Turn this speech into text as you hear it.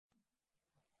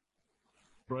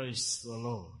Praise the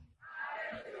Lord.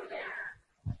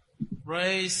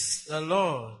 Praise the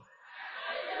Lord.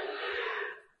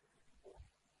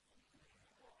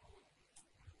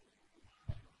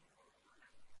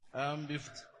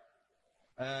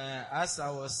 As I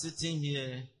was sitting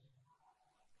here,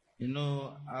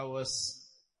 I was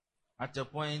at a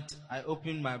point, I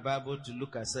opened my Bible to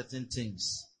look at certain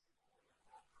things.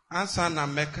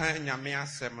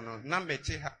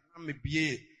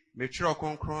 The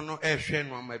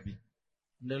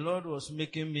Lord was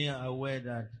making me aware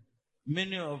that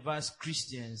many of us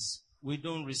Christians, we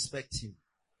don't respect Him.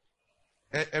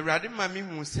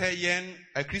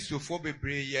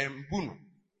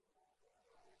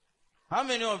 How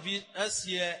many of us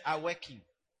here are working?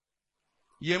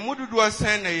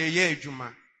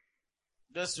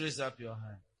 Just raise up your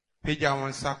hand.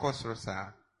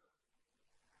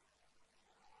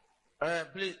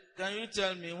 Please, can you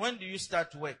tell me, when do you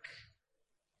start work?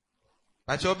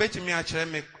 Pastor At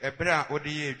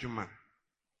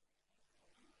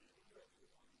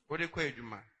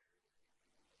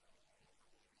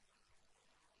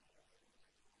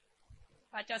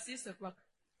 6 o'clock.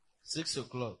 6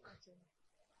 o'clock.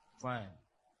 Fine.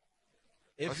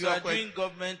 If you are doing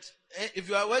government, if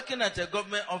you are working at a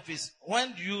government office,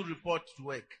 when do you report to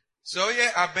work? So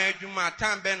yeah, abejuma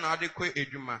time ben na de kwe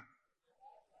ejuma.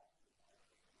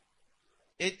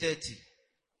 8:30.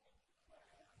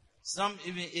 Some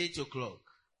even 8 o'clock.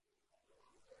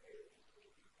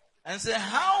 And say,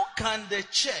 how can the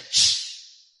church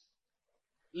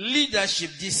leadership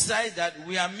decide that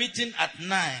we are meeting at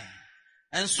 9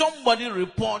 and somebody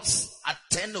reports at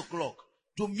 10 o'clock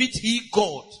to meet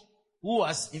God who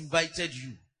has invited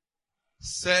you?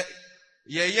 Say,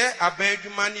 yeah,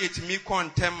 abejuma ni etimi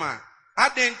kontema.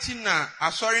 Adentina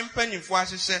asori mpanifo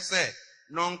asese se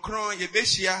nonkron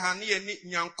yebehia ha ne ye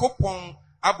nyankopon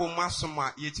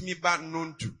abomasoma yetimi ba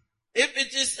nontu. If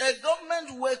it is a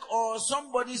government work or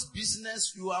somebody's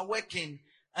business you are working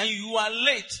and you are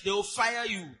late, they will fire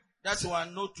you. That's why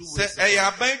no two ways. Say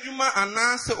abejuma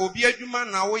anase obi adwuma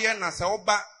na wo ye na se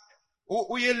oba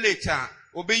wo ye later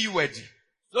obeyi wadi.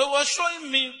 So he was showing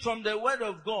me from the word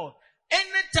of God.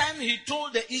 Anytime he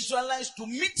told the Israelites to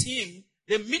meet him,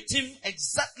 they meet him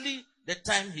exactly the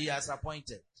time he has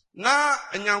appointed. Na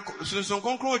sunsun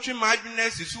konkron otwi madwene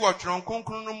sisu otron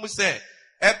konkron no mu se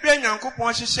ebre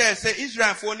nyankopon hyehyɛ se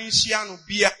Israel fo ni hia no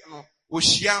bia no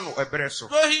ohia no ebre so.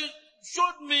 So he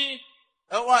showed me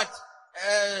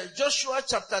Joshua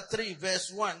chapter 3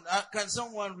 verse 1. Can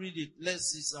someone read it?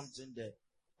 Let's see something there.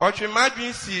 Otwi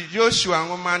madwene si Joshua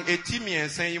ngoman eti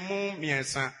miensa yimu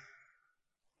miensa.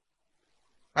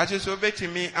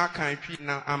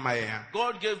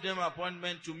 God gave them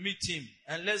appointment to meet him,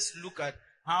 and let's look at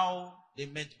how they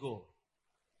met God.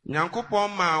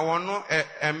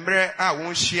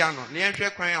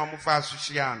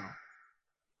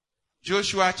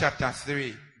 Joshua chapter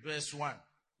 3 verse 1.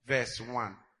 Verse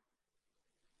 1.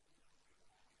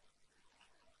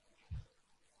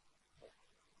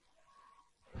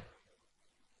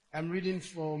 I'm reading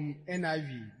from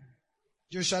NIV.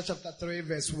 Joshua chapter 3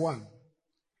 verse 1.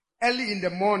 Early in the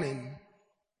morning,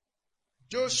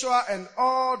 Joshua and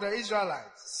all the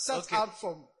Israelites set out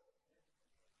from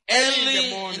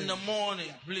early in the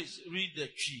morning. Please read the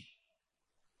tree.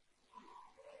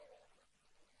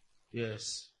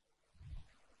 Yes.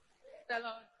 The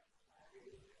Lord.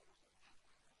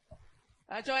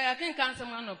 I think cancer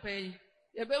man no pay.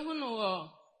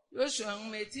 Joshua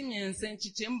meti miensen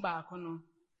chichim baako no.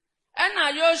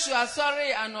 Ena Joshua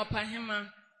sorry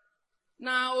anopahema.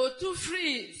 Na otu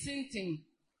free sitting.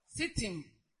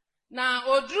 Na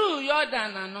odru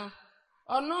Jordan ano.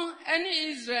 Ono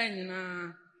any Israel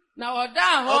na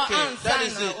oda ho ansa that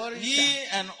is it. Ye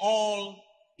and all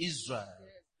Israel.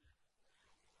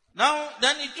 Now,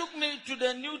 then he took me to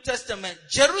the New Testament.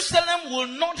 Jerusalem will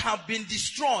not have been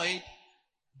destroyed,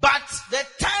 but the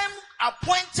time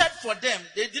appointed for them,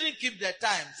 they didn't keep their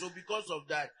time. So because of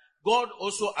that, God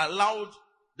also allowed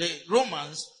the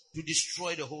Romans to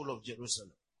destroy the whole of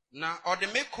Jerusalem. Na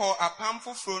odemeko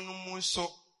apamfo frono mu so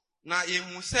na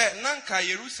yemu se nanka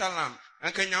Jerusalem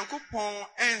anka Nyankopon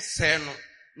ense no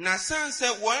na sanse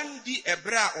wandi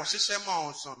ebra ohyehyɛ ma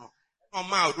onso no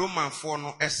oma Romanfo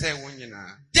no ese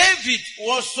wonyina. David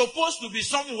was supposed to be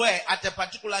somewhere at a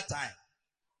particular time.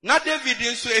 Na David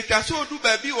nso etwase odu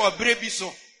ba bi obre bi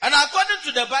so. And according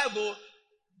to the Bible,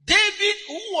 David,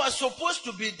 who was supposed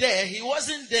to be there, he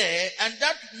wasn't there, and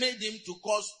that made him to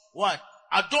cause what?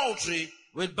 Adultery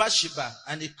with Bathsheba,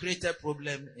 and it created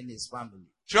problem in his family.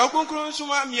 David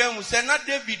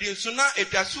nso na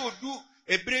etwase odu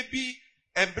ebre bi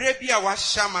a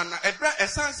wahyehyɛ na ebra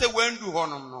esanse wendu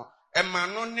honom no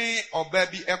emano ne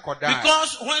obabi ekoda.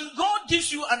 Because when God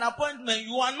gives you an appointment,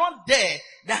 you are not there.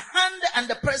 The hand and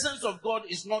the presence of God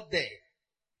is not there.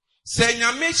 Se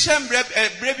nyame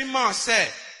brebi ma se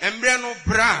embre no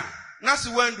bra na se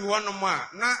wandu hono ma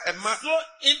na ema. So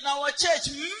in our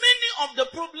church, many of the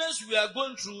problems we are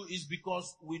going through is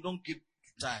because we don't keep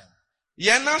time.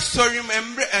 Ye na sorry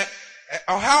embre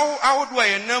how do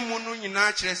I namu no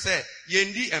nyina kire se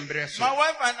yendi embre so. My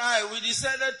wife and I, we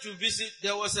decided to visit.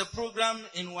 There was a program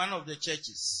in one of the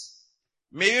churches.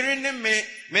 There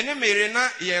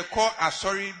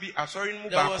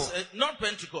was not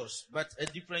Pentecost, but a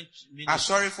different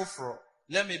ministry.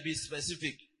 Let me be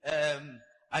specific.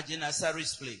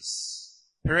 Ajinasari's place.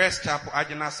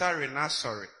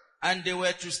 And they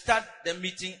were to start the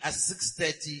meeting at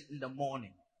 6:30 in the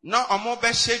morning. So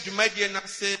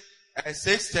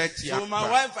my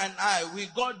wife and I, we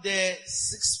got there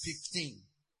 6:15.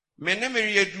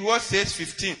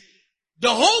 The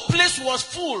whole place was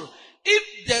full.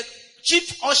 If the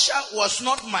chief usher was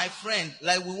not my friend,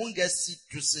 like we won't get seat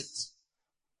to sit.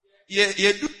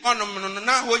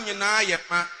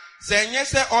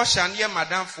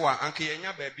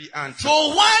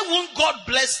 So why won't God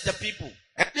bless the people?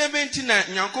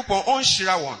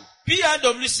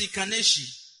 PIWC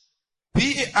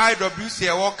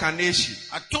Kaneshi.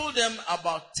 I told them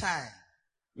about time.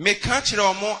 And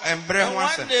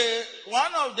one day,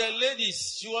 one of the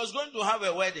ladies, she was going to have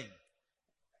a wedding.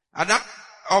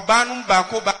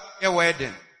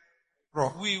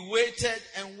 We waited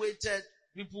and waited.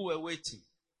 People were waiting.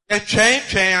 I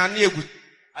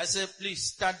said, please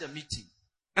start the meeting.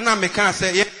 Let's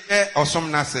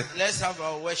have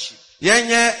our worship.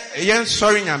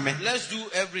 Let's do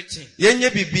everything.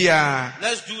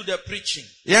 Let's do the preaching.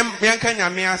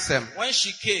 When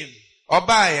she came,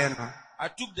 I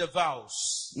took the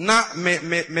vows.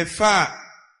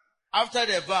 After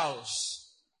the vows,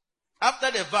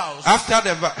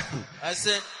 I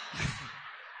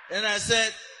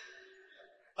said,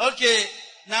 okay,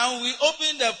 now we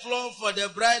open the floor for the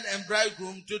bride and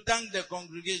bridegroom to thank the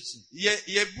congregation.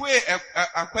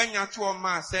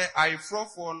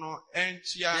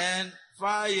 And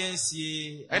 5 years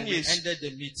and we ended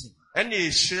the meeting.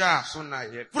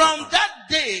 From that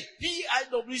day,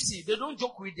 PIWC, they don't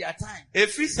joke with their time.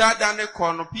 We start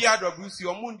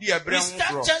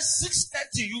just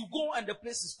 6:30, you go and the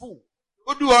place is full.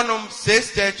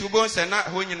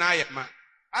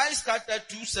 I started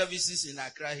 2 services in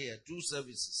Accra here, 2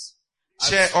 services.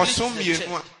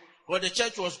 But the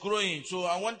church was growing, so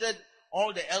I wanted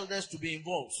all the elders to be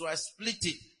involved. So I split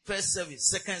it. First service,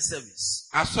 second service.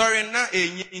 And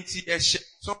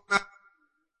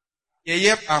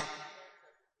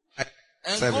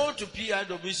go to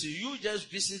PIWC. You just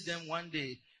visit them one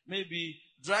day. Maybe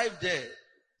drive there,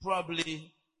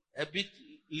 probably a bit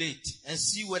late, and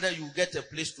see whether you get a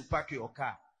place to park your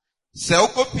car. God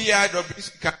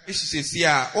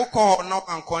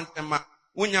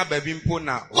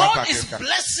is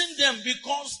blessing them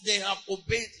because they have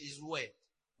obeyed His word.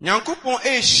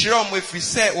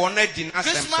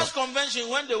 Christmas convention,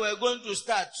 when they were going to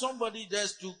start, somebody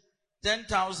just took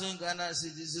 10,000 Ghana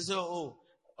cedis. They said, oh,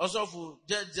 also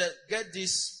just get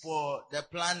this for the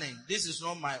planning. This is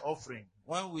not my offering.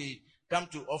 When we come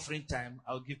to offering time,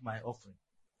 I'll give my offering.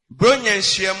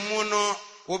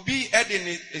 Obi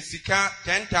edin esika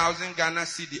 10,000 Ghana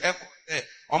cedi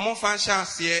omo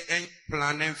fancy and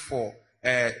planning for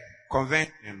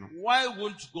convention. Why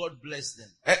won't God bless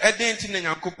them? You see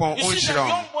the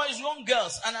young boys, young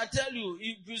girls, and I tell you,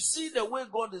 if you see the way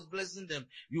God is blessing them,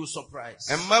 you're surprised.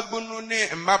 So please,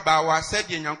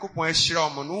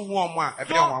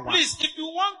 if you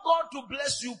want God to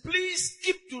bless you, please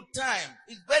keep to time.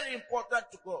 It's very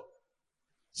important to God.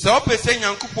 Just as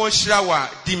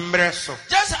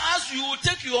you will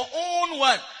take your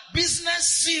own business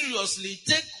seriously,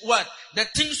 take the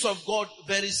things of God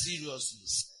very seriously.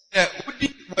 I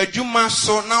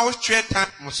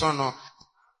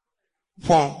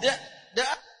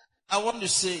want to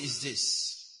say is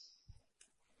this.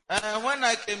 When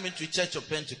I came into Church of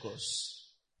Pentecost,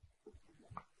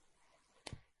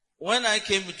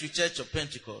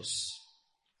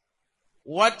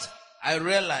 what I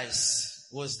realized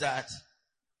was that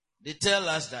they tell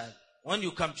us that when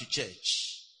you come to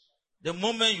church, the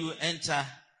moment you enter,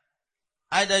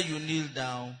 either you kneel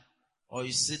down or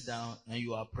you sit down and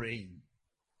you are praying.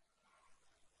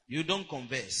 You don't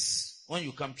converse. When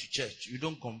you come to church, you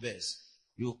don't converse.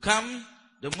 You come,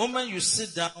 the moment you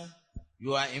sit down,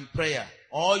 you are in prayer.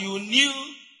 Or you kneel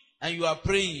and you are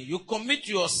praying. You commit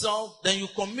yourself, then you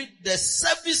commit the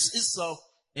service itself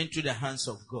into the hands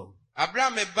of God.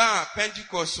 Abraham ba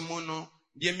Pentecost mono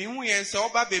Ye mihu yen se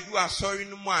oba bedu asori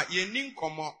no mu a ye ni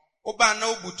nkomo oba na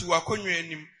obutu akonwa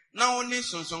anim na wo ni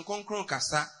sonson konkron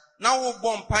kasa na wo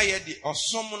bompa ye de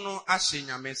osom no ahye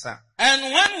nyamesa. And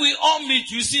when we all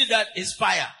meet, you see that it's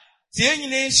fire. Tie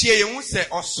nyine hie ye hu se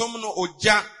osom no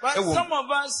oja But ewo. some of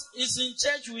us is in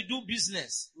church, we do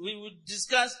business. We will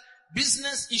discuss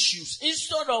business issues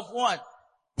instead of what?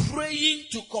 Praying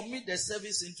to commit the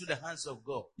service into the hands of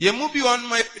God. Ye mu bi on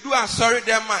ma do asori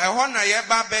dem ma ehọ na ye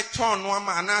ba be ton no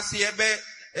ma anase ye be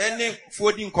ene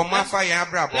fodi nkomo afa ye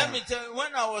abrabo. Let me tell you,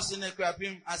 when I was in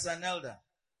Ekwapim as an elder,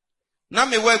 Na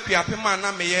me wa Ekwapim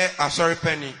na me ye asori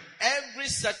pani. every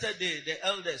Saturday the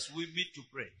elders will meet to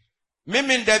pray.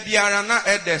 Mimi nda biara na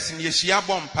elders ni yehia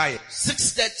bompa ye.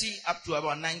 6:30 up to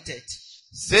about 9:30.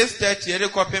 6:30 ye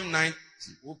kopim 9.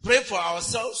 We pray for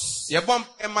ourselves. Ye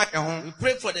bompa ma ehon. We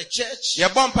pray for the church. Ye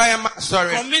bompa ye ma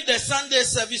sorry. Commit the Sunday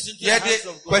service into the Ye hands de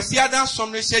of God. kwasi adan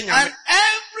som no hye nyame. And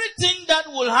everything that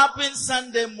will happen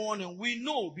Sunday morning, we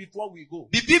know before we go.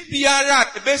 Bibi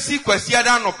biara ebesi kwasi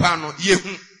adan no pa no ye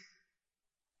hu.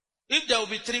 If there will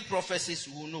be 3 prophecies,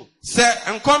 we will know. Se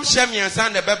enkom hye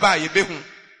miensa na beba ye be hu.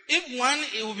 If one,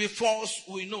 it will be false,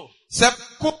 we know. Se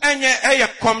ko enye eye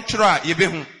kom twra ye be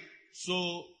hu.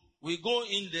 So, we go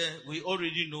in there, we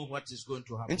already know what is going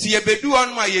to happen. Nti ye bedu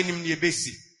on ma ye nim ne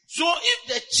ebesi. So, if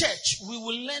the church, we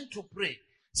will learn to pray.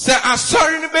 Se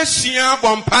asori no besua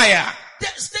bompa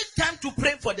Take time to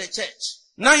pray for the church.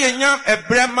 na ye nya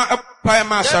ebrema pa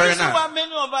ma The asori reason na. why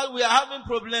many of us, we are having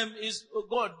problem is, oh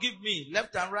God, give me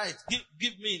left and right.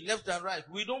 Give me left and right.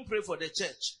 We don't pray for the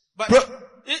church. But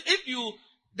if you,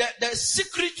 the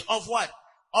secret of what?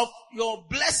 Of your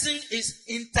blessing is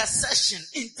intercession.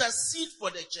 Intercede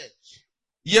for the church.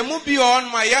 Ye mu bi on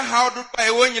ma ye how do pa e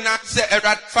wonyina se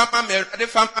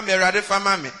erade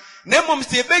fama me. Na mom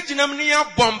se beginam ne ya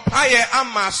bompa ye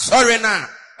ama asori na.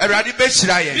 Erade be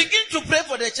hira ye. Begin to pray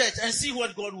for the church and see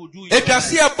what God will do. In your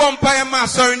Etwase life. e bompa ye ma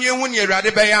asori ne hu ne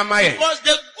erade be ya ma ye. Because the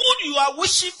good you are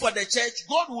wishing for the church,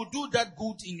 God will do that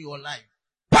good in your life.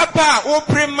 Papa o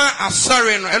prema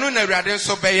asori no eno na erade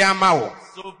so be ya ma wo.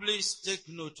 So please take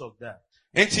note of that.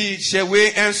 Enti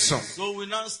hyewe enso. So we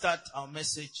now start our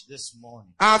message this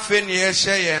morning. Afi ne ye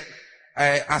hye ye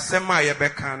asema ye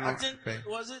beka I no. think,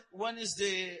 was it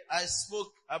Wednesday, I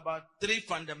spoke about 3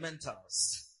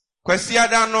 fundamentals. Kwasi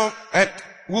ada no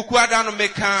wuku ada no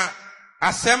meka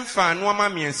asem fa no ma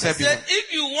miensa bi. Said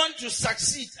if you want to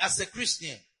succeed as a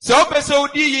Christian, So pese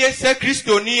odi ye se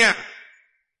Kristoni a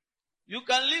you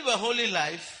can live a holy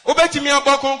life. obetimi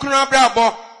abo konkron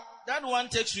abrabo. That one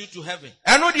takes you to heaven.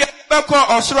 Eno de beko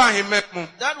osoro ahemme mu.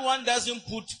 That one doesn't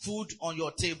put food on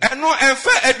your table. Eno enfa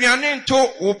aduane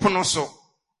nto wo pono so.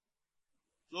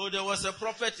 So there was a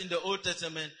prophet in the Old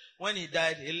Testament. When he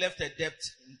died, he left a debt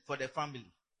for the family.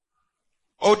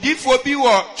 Odifo bi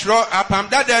wo tro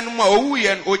apamdada no mu owu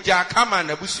ye oja kama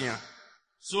na busua.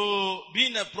 So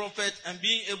being a prophet and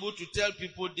being able to tell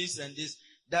people this and this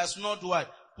does not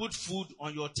what? Put food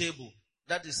on your table.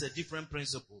 That is a different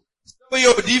principle. Oye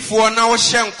odifo na wo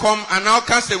hye nkom ana o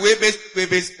ka se we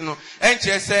be no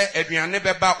enche se aduane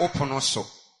beba opono so.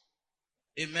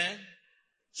 Amen.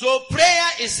 So prayer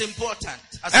is important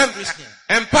as a Christian.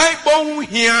 Empai bo hu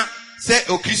hia se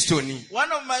o Kristoni.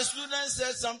 One of my students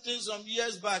said something some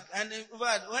years back, and in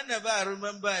fact, whenever I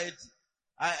remember it,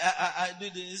 I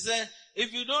did it. He said,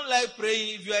 if you don't like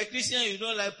praying, if you are a Christian, you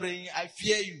don't like praying, I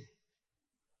fear you.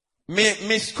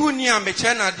 Me school ni a me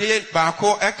che na de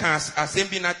baako eka asem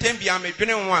bi na tem bia me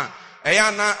dwene ho a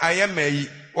eya na aye mayi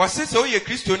wo se se o ye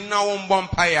Kristoni na wo mbɔ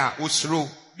mpae a osuro.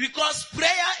 Because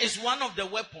prayer is one of the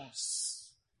weapons.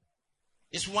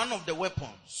 It's one of the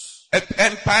weapons.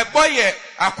 Empai boy ye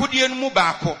akodie no mu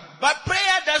baako. But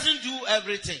prayer doesn't do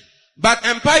everything. But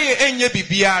empai enye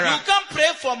bibiara. You can't pray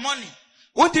for money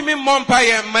Wontimi mmɔ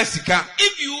mpae masika.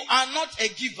 if you are not a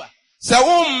giver. Se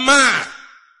wo ma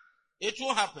It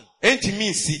won't happen. entimi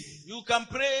nsi. You can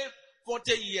pray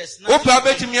 40 years now. Wo pa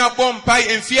betimi abɔ mpae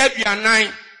emfi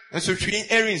aduanan nso hwin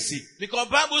erinsi. Because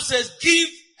Bible says, give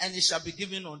and it shall be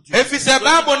given unto you. Efi se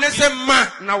Bible ne se ma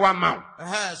na wa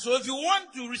ma. So if you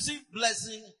want to receive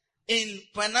blessing in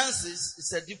finances,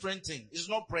 it's a different thing. It's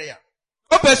not prayer.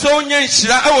 Opeso onye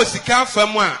nhyira ewo sika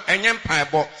fam a enye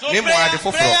mpaebɔ So ne mo ade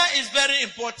foforo. prayer is very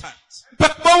important.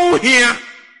 Papa hia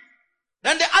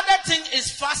Then the other thing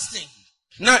is fasting.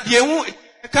 na de hu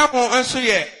ka ho nso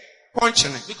ye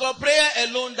ponchene. Because prayer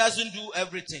alone doesn't do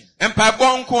everything.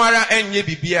 Mpaebɔ nko ara enye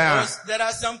bibia. Because there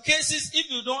are some cases, if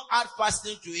you don't add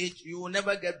fasting to it, you will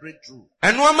never get breakthrough.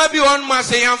 Enoma bi on ma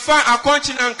se yamfa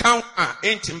akonchina nka ho a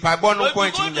enti mpaebɔ no But if nko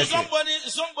you enti go to ndese.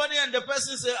 somebody and the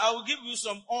person say, I will give you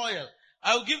some oil.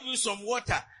 I will give you some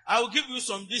water. I will give you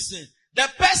some this thing. the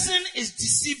person is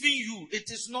deceiving you.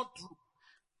 It is not true.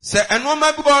 Se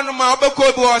enoma bi ono ma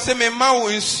obekọ bi o se me ma wo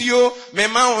nsuo, me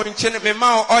ma wo nchene, me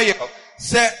ma wo oil.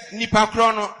 Se nipa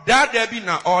kro no dada bi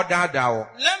na o dada wo.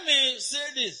 Let me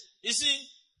say this. You see,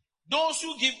 those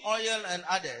who give oil and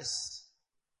others,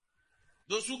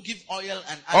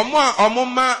 Omo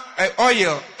ma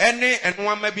oil ene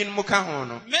enoma bi no ka ho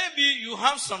no. Maybe you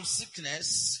have some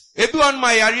sickness. Ebi on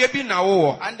ma yare bi na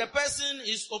wo. And the person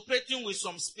is operating with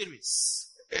some spirits.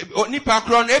 Nipa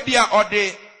kro no ebi a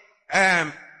ode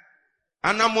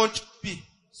anamont bi.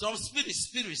 Some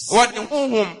spirits. What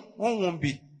honhom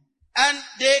bi. And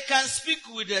they can speak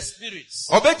with the spirits.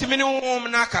 So he will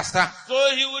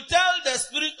tell the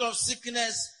spirit of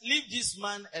sickness, leave this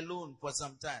man alone for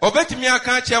some time. So that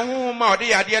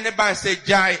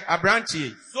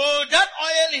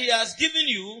oil he has given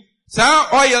you, he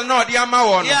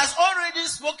has already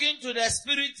spoken to the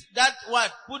spirit that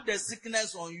put the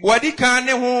sickness on you. And he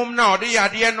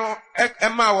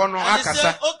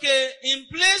said, okay, in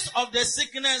place of the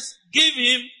sickness, give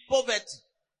him poverty.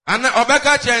 And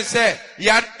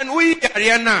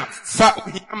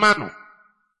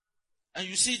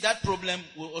you see that problem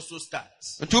will also start.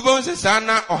 So you will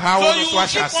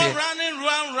keep on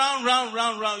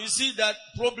round. You see that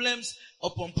problems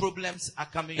upon problems are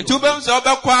coming. My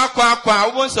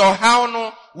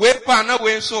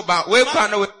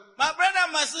brother,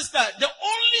 my sister, the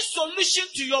only solution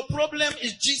to your problem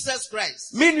is Jesus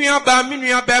Christ.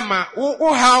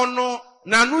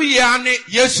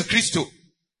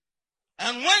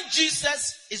 And when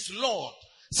Jesus is Lord,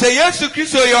 the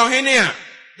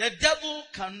devil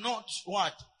cannot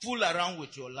fool around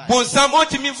with your life. I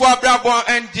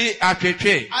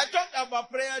talked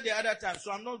about prayer the other time,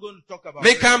 so I'm not going to talk about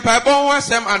prayer. That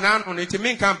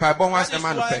is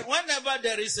why whenever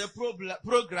there is a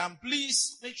program,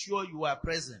 please make sure you are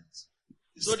present,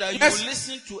 so that you will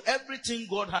listen to everything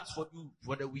God has for you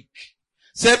for the week.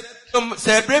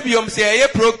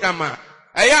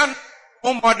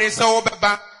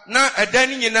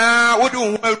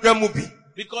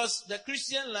 Because the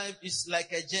Christian life is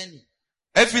like a journey.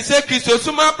 It's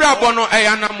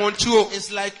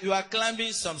like you are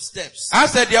climbing some steps. So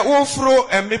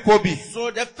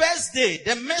the first day,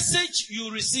 the message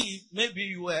you receive, maybe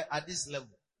you were at this level.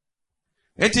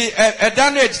 The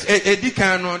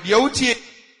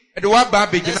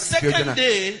second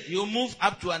day, you move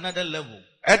up to another level.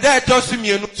 The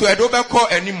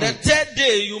third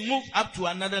day, you move up to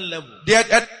another level.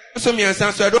 So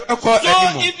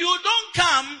if you don't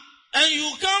come, and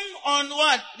you come on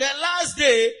the last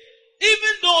day,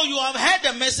 even though you have heard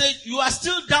the message, you are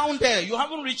still down there. You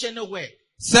haven't reached anywhere.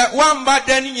 That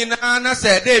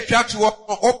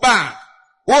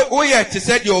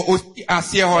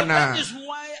is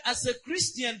why, as a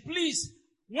Christian, please,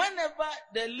 whenever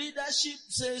the leadership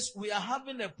says we are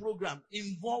having a program,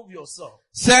 involve yourself.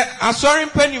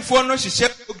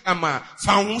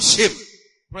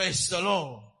 Praise the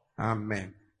Lord.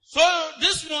 Amen. So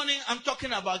this morning I'm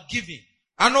talking about giving.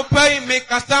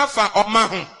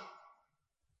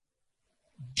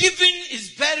 Giving is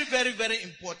very, very, very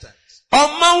important.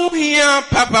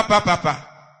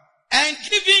 And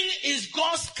giving is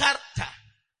God's character.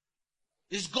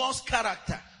 It's God's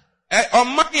character. So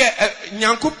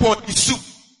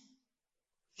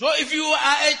if you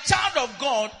are a child of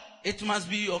God, it must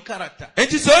be your character. The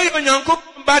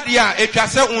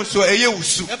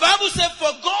Bible says,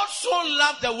 for God so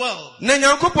loved the world.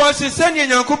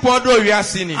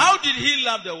 How did he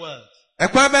love the world? He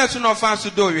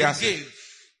gave.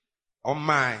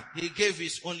 He gave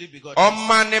his only begotten.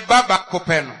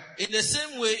 In the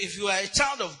same way, if you are a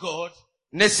child of God,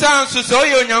 you are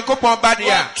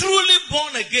truly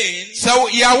born again,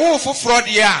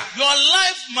 your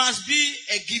life must be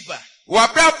a giver.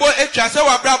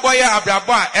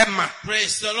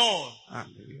 Praise the Lord.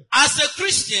 As a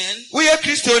Christian,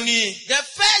 the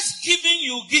first giving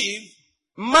you give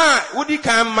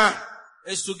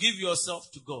is to give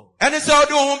yourself to God. To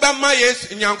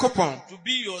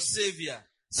be your Savior.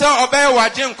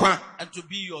 And to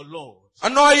be your Lord.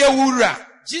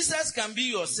 Jesus can be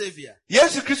your Savior.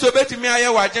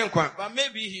 But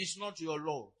maybe he is not your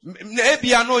Lord.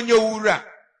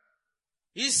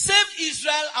 He saved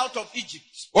Israel out of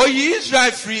Egypt.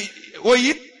 Israel free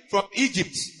from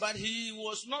Egypt. But he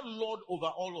was not Lord over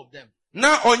all of them.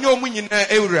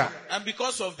 And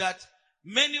because of that,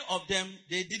 many of them,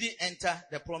 they didn't enter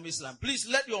the promised land. Please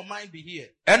let your mind be here.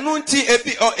 Some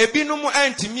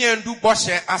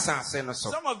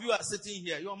of you are sitting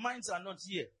here. Your minds are not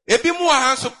here. You are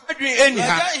just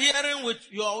hearing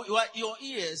with your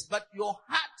ears, but your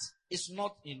heart is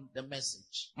not in the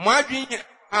message.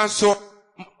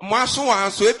 Mwaso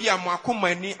wanso ebia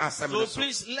mwakoma ni asem So no so.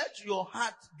 please let your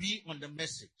heart be on the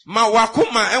message. Ma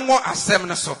wakoma enwo asem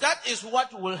no so. That is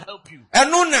what will help you.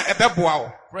 Eno na ebeboa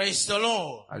wo. Praise the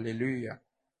Lord. Hallelujah.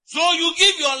 So you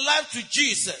give your life to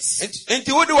Jesus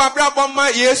Enti wodi wabrabọ ma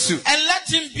Yesu. and let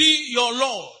him be your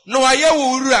Lord. No waye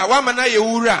wo wura, wa mana ye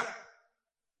wura.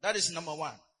 That is number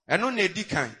one. Eno na edi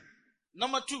kan.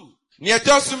 Number two, Ni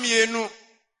etoso mienu.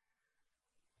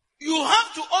 you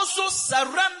have to also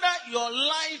surrender your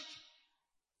life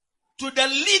to the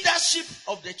leadership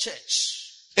of the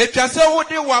church. Etwase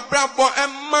wodi wabrabọ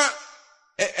emma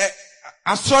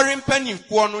asori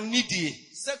mpanimfo no nidie.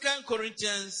 2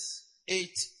 Corinthians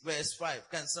 8 verse 5.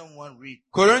 Can someone read?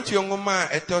 Korintio ngoma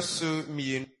etoso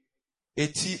mienu.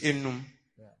 Eti enum.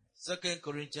 2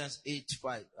 Corinthians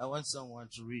 8:5. I want someone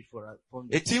to read for us.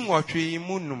 Eti nwotwe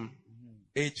munum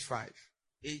 8:5.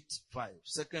 8:5.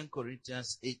 2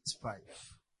 Corinthians 8:5.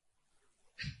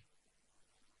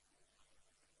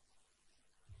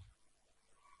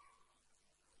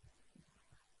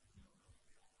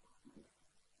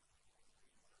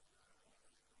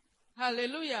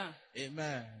 Hallelujah.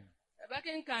 Amen. Back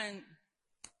in kind,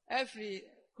 every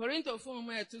Corinto form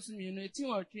where to some unity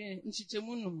or train in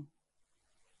Chichemunum.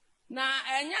 Na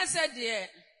enya said ye,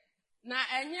 na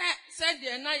enya said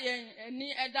ye na yen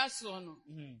any edasono.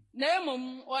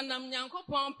 Nemum wanam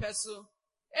yankopon peso,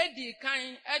 edi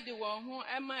kind, edi one who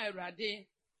emma erade,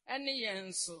 any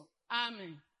yenso.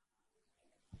 Amen.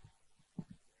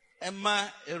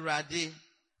 Emma erade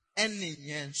any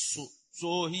yenso.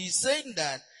 So he's saying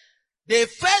that they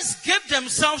first gave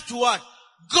themselves to what?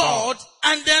 God,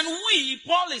 and then we,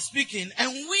 Paul is speaking,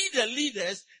 and we the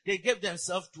leaders, they gave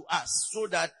themselves to us so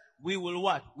that we will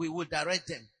what? We will direct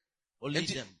them or lead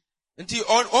them. Nti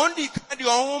on di kadi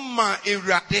on ma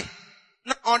ewrade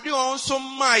na on di on so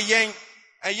ma yen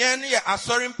ye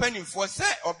asori mpanimfo se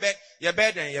obe ye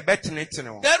beden ye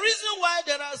betenetene won. The reason why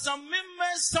there are some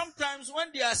members sometimes when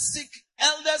they are sick,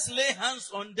 elders lay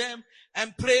hands on them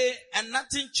and pray and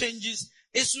nothing changes.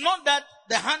 It's not that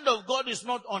the hand of God is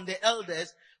not on the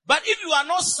elders, but if you are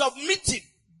not submitted,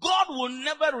 God will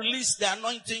never release the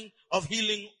anointing of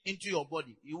healing into your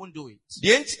body. You won't do it.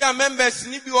 The entire members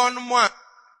ni bi on mo a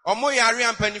omo yare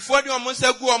ampanifo de omo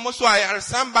sagu omo so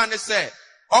ayaresamba ne se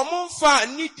omo mfa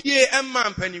nidie emma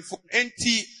ampanifo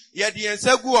enti ye de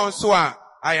ensagu on so a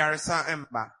ayaresa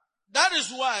emba. That is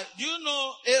why, do you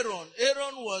know Aaron?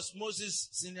 Aaron was Moses'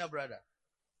 senior brother.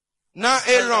 Na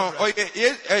Aaron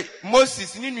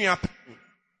Moses ni nua.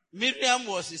 Miriam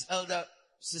was his elder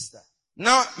sister.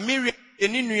 Na Miriam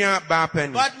ni nua ba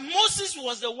pani. But Moses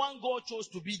was the one God chose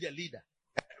to be the leader.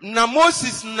 Na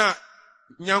Moses na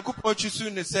Nyankopon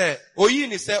chisu ne se oyi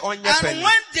ne se onye pani. And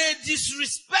when they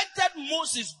disrespected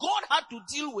Moses, God had to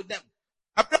deal with them.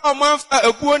 Abraham fa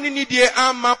ebuo ni nidie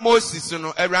ama Moses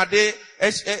no Erade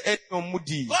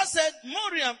omudi. God said,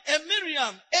 Miriam,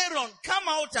 Aaron, come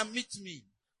out and meet me.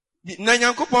 Na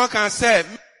Nyankopon kan say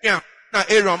Miriam na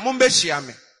Aaron mumbehia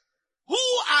me. Who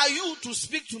are you to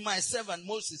speak to my servant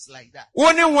Moses like that?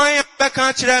 Woni wan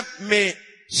beka kire me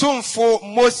somfo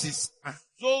Moses.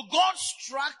 So God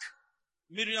struck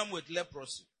Miriam with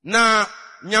leprosy. Na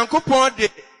Nyankopon de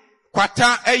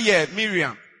kwata eye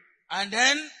Miriam. And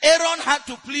then Aaron had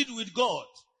to plead with God.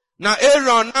 Na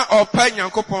Aaron na opa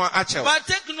Nyankopon achew. But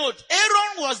take note,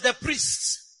 Aaron was the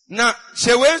priest. Na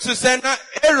shewe to say na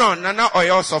Aaron na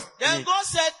oyo of. Then God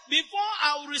said, before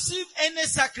I will receive any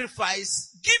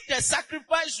sacrifice, give the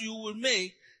sacrifice you will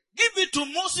make, give it to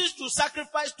Moses to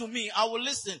sacrifice to me, I will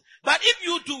listen. But if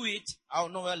you do it, I will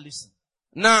never listen.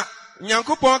 Na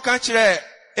Nyankopon kan kire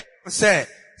say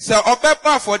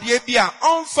obepa afode bi a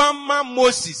onfa ma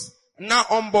Moses na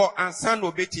ombo ansa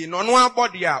no beti no no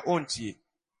abode a ontie.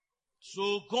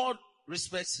 So God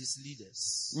respects his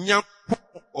leaders.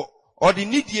 Nyankopon odi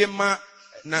nidie ma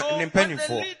na So when nempanifo.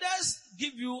 the leaders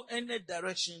give you any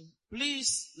direction,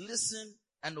 please listen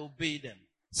and obey them.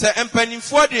 Se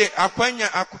empanifo de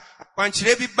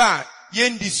akwanchire bi ba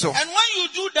yendi so. And when you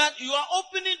do that, you are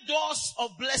opening doors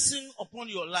of blessing upon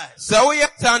your life. Se wo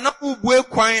yeta na ubue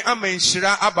kwan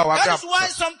amanhira aba That wadra. is why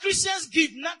some Christians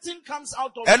give, nothing comes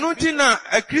out of Enu it. ti na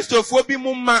Kristofo bi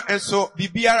mu ma enso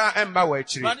bibiara emba wa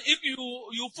akiri. But if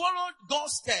you follow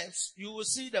God's steps, you will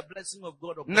see the blessing of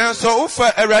God upon Na you. so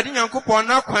ufa Awurade Nyankopon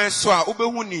na kwan so a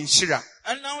ubehu ni nhira.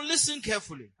 And now listen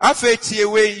carefully. Afa tie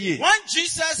we yi. When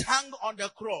Jesus hung on the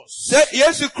cross, Se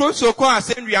Yesu Kristo ko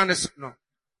asendua ne so no.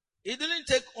 he didn't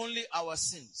take only our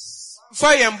sins.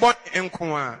 Fa yen bon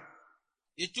enko a.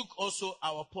 He took also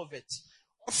our poverty.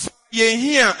 Yen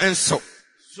hia enso.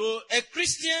 So a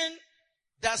Christian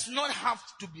does not have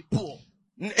to be poor.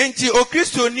 Enti o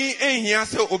Kristo ni ehia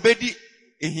se obedi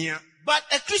ehia. But But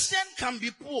a Christian can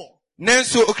be poor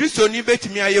Nanso Okristoni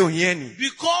betumi ayɛ ohiani.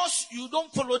 because you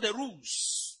don't follow the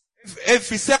rules.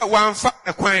 Efisɛ wamfa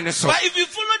ɛkwan ne so. But if you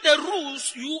follow the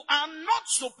rules, you are not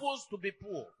supposed to be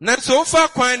poor. Nanso wofa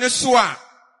kwan ne so a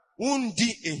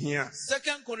undi ehia.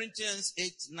 2 Corinthians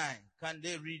 8:9. Can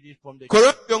they read it from the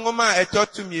Korinto ngoma a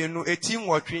ɛtɔ to mmienu eti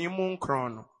nwɔtwe mu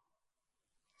nkron no.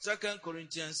 2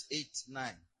 Corinthians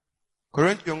 8:9.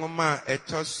 Korinto ngoma a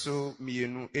ɛtɔ so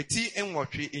mmienu eti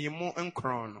nwɔtwe mu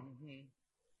nkron no.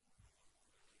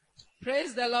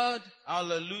 Praise the Lord.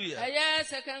 Hallelujah.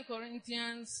 2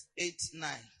 Corinthians 8:9.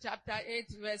 chapter 8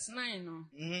 verse 9. No.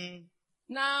 Mm-hmm.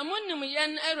 Na munim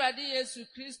yen Awurade Yesu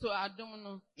Kristo adom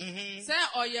no. Mm-hmm. Se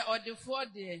oye odefo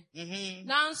de. Mm-hmm.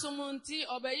 Nanso munti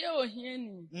obeye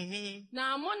ohiani. Mm-hmm.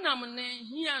 Na monam ne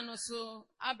hia no so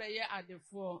abeye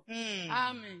adefo.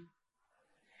 Amen.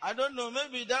 I don't know,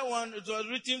 maybe that one, it was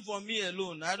written for me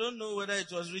alone. I don't know whether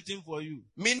it was written for you.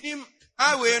 Minim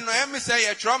awe no emi sɛ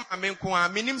yɛ trauma me nko a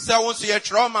minim sɛ wo nso yɛ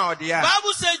trauma ɔde a.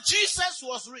 Bible said Jesus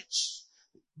was rich.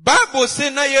 Bible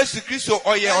say na Yesu Kristo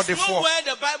ɔyɛ There's ɔdefo. nowhere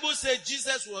the Bible said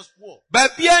Jesus was poor.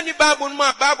 Babia ni Bible no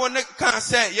ma Bible ne ka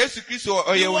sɛ Yesu Kristo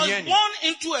He ɔyɛ was ohiani. born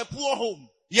into a poor home.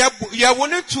 Yɛ wo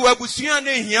ne to abusua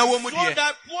ne hia wo mu So deɛ.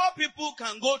 that poor people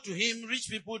can go to him, rich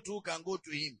people too can go to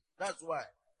him. That's why.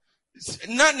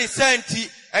 Na ne sɛ nti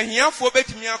ahiafo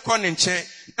betumi akɔ ne nkyɛn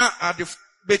na adefo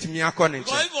betumi akɔ ne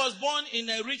Because nkyɛn. if he was born in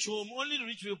a rich home, only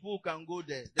rich people can go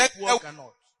there. The poor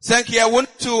cannot. Sɛ nka yɛ wo ne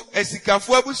to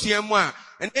asikafo abusua mu a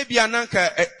ɛne bia na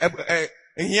nka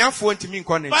ahiafo ntumi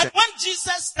nkɔ ne But nkyɛn. when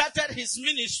Jesus started his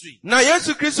ministry, Na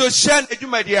Yesu Kristo hyɛ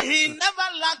n'adwumadeɛ. he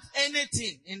never lacked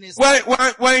anything in his life.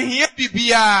 Wɔn hia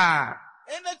bibiara.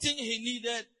 Anything he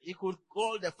needed, he could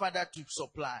call the Father to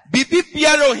supply. Bibi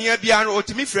biara ohia biara no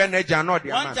otumi frɛ n'agya na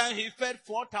ɔde One ama. time he fed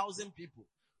 4,000 people.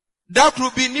 Da koro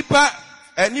bi nipa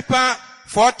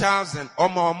 4,000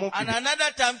 ɔmo And bi.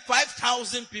 another time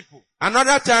 5,000 people.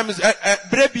 Another time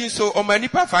bere bi nso ɔmo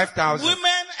nipa 5,000.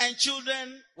 Women and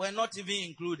children were not even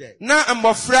included. Na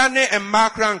mmɔfra ne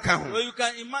mmaa kora nka So ho. you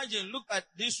can imagine, look at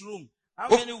this room. How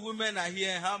many women are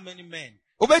here and how many men?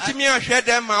 Wobɛtumi ahwɛ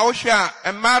dɛm ma wohwɛ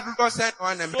a mmaa dodoɔ sɛn na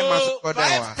wɔn na mmarima So so kɔ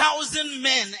dɛm 5,000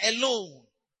 men alone.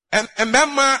 a.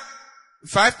 Mmarima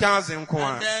 5,000 nko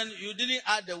And a. then you didn't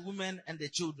add the women and the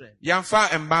children. Yɛmfa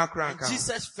mmaa kora And nka ho.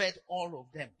 Jesus fed all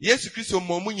of them. Yesu Kristo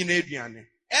ma ɔmo nyinaa aduane.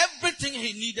 Everything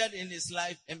he needed in his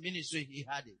life and ministry, he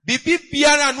had it. Bibi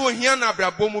biara na ohia na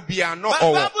abrabɔ mu biara no But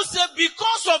ɔwɔ. Bible said,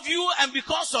 because of you and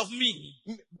because of me,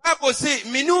 Bible say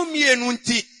minu mienu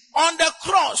nti on the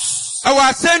cross, ɛwɔ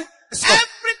asɛn so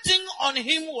everything on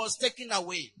him was taken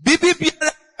away. bibi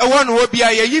biara ɛwɔ no hɔ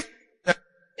biara yɛyi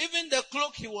Even the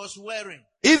cloak he was wearing.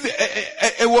 if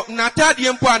ɛwɔ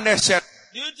n'ataadeɛ mpo a na ɛhyɛ.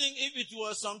 Do you think if it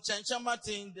was some chanchama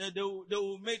thing, they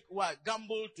will make what?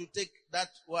 Gamble to take that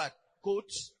what?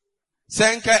 Coat?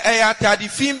 Sɛ nka ɛyɛ ataade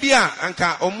fin bi a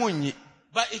anka ɔmo nyi.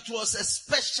 But it was a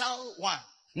special one.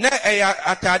 Na ɛyɛ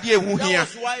ataade ehu That hia.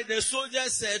 was why the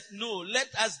soldiers said, no,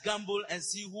 let us gamble and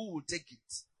see who will take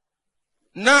it.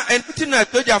 Na ɛnuti na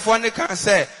sogyafoɔ ne ka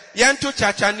sɛ yɛnto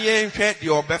kyakya ne yɛnhwɛ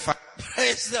deɛ ɔbɛfa.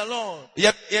 Praise the Lord.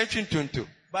 Yɛntwi ntonto.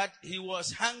 But he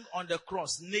was hung on the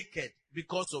cross naked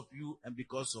because of you and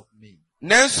because of me.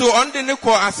 Nanso ɔno de ne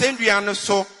kɔ asɛnnua no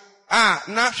so a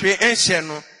na hwee ɛnhyɛ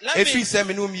no efi sɛ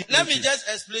me ne omi. Let me just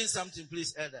explain something,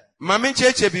 please, Elder. Ma me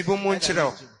nkyerɛkyerɛ biribi mu nkyerɛ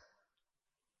wo.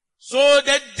 So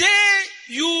the day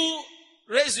you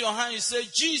raise your hand, you say,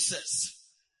 Jesus,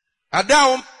 Ada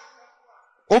a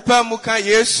wopɛ mu ka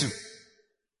Yesu.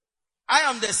 I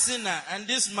am the sinner and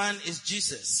this man is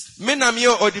Jesus. Me na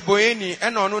meyɛ ɔdebɔyɛni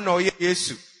ɛna ɔno na ɔyɛ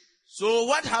Yesu. So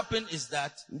what happened is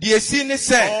that, Deɛ si ne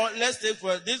sɛ or let's take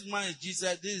for this man is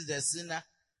Jesus, this is the sinner.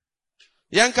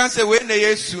 yɛnka sɛ wei na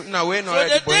Yesu na wei na So ɔyɛ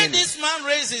the day ɔdebɔyɛni. this man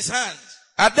raised his hand,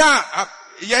 Ada a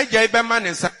yɛgya bɛma ne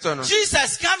nsa so no.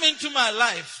 Jesus, come into my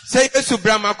life. Sɛ Yesu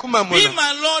bra m'akoma mu Be no.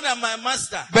 my Lord and my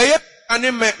master. Bɛyɛ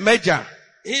ane m'agya.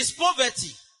 His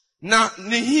poverty, Na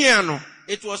ne hia no.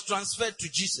 it was transferred to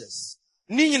Jesus.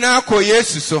 Ne nyinaa kɔ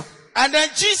Yesu so. And then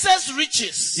Jesus'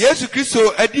 riches Yesu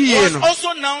Kristo adi yie was no.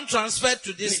 also now transferred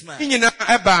to this man. Ne nyinaa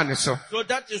ɛbaa ne so. So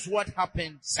that is what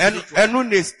happened. Ɛno spiritually.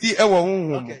 na esti ɛwɔ honhom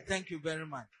mu. Okay, thank you very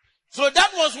much. So that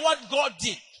was what God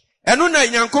did. Ɛno na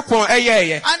Nyankopɔn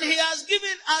ɛyɛɛyɛ. And he has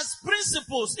given us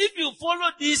principles. If you follow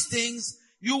these things,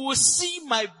 you will see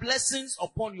my blessings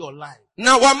upon your life.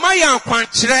 Na wama yɛ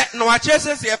akwankyerɛ na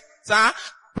wakyerɛ sɛ saa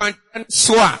akwankyerɛ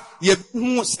so a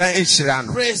yɛhu saa nhyira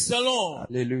no. Praise the Lord.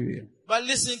 Hallelujah. But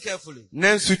listen carefully.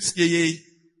 Nanso tie yei.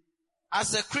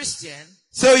 As a Christian,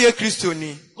 Sɛ woyɛ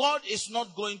Kristoni, God is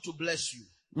not going to bless you.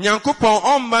 Nyankopɔn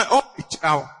ɔmma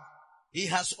ɔmmekyira wo. He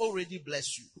has already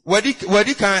blessed you. Wadi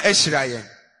kan ehyira yɛn.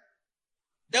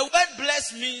 The word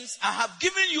bless means I have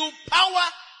given you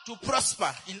power to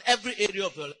prosper in every area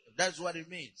of your life. That's what it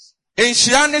means.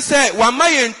 Nhyira ne sɛ wama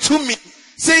yɛn tumi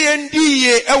sɛ yɛn di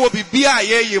yie ɛwɔ bibia a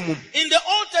yɛyɛ mu. In the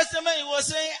Old Testament, he was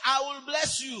saying, I will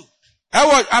bless you.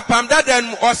 Ɛwɔ apam dada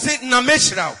mu ɔse na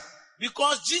mehyira wo.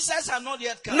 Because Jesus had not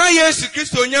yet come. Na Yesu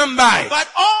Kristo nyambae.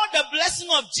 But all the blessing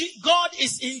of God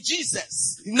is in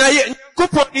Jesus. Na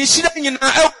Nyankopɔn nhyira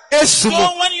nyinaa ɛwɔ Yesu mu.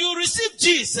 So when you receive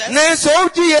Jesus, Na nso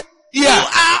wodi you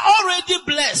are already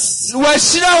blessed.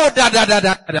 Wahyira wo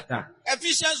dadadadada.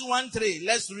 Ephesians 1:3.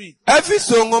 Let's read.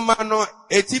 Efeso ngoma no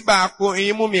eti baako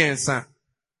yimu miɛnsa.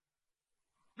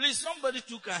 Please, somebody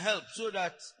too can help so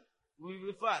that we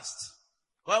will be fast.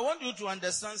 But I want you to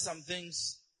understand some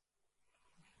things.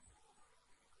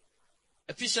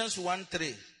 Ephesians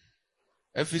 1:3.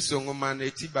 Efeso ngoma no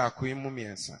eti baako yimu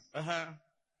miɛnsa.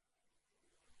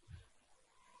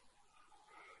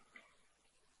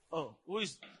 Oh, who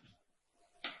is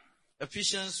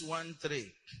Ephesians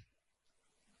 1:3?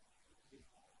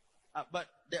 But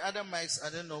the other mics, I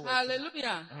don't know.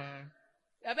 Hallelujah.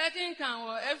 Yabekin kan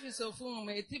wo Efeso fun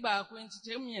me ti ba ko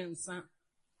nchiche miensa.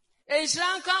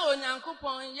 Ehira kan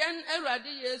Onyankopon yen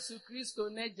Awurade Yesu Kristo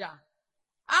neja.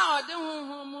 A ode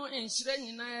honhom mu nhire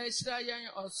nyina ehira yen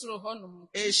osoro honom.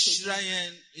 Ehira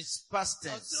yen is past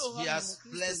tense. He has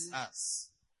blessed us.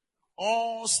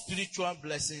 All spiritual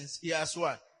blessings, he has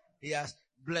what? He has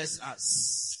blessed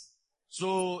us.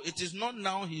 So it is not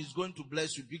now he is going to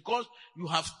bless you because you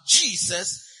have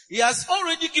Jesus. He has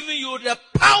already given you the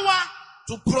power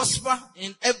to prosper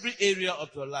in every area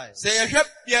of your life. Say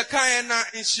ye kan na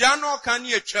nhyira no kan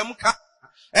ye twam ka.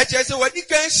 Eche se wadi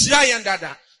kan hyira yen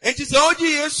dada. Enti se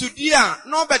oji Yesu di a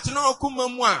na obet na okuma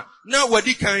mu a na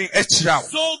wadi kan ekyira wo.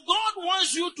 So God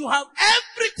wants you to have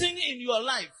everything in your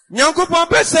life. Nyankopɔn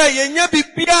pɛ sɛ yenya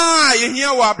bibia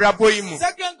yehia wɔ abrabɔ yi mu.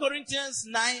 2 Corinthians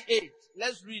 9:8.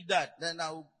 Let's read that. Then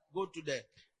I'll go to the.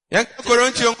 The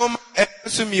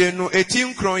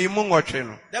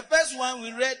first one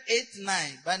we read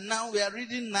 8:9, but now we are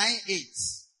reading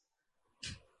 9:8.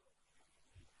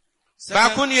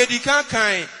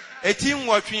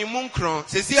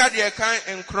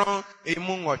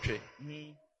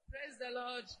 Praise the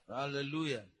Lord.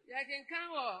 Hallelujah.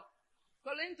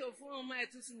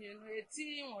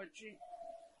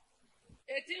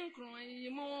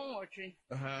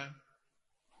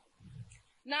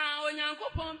 Na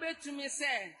Onyankopon betumi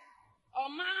se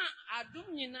oma adum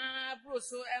nyina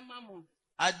broso emamo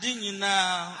Adum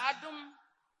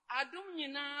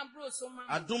nyina broso mamo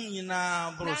adum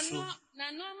nyina broso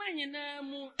na noma nyina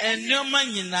mu enoma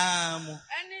nyina mu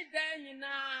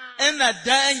ena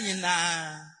da nyina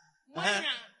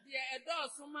monya de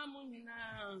edoso mamo nyina.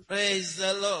 Praise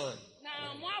the Lord.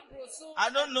 Na mo broso I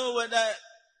don't know whether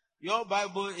your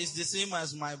Bible is the same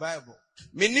as my Bible.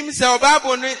 The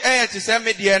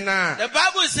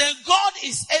Bible is saying God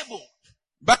is able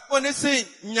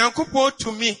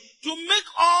to make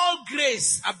all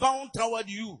grace abound toward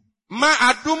you.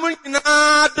 That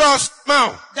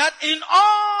in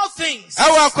all things,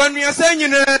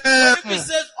 if it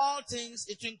says all things,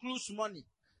 it includes money.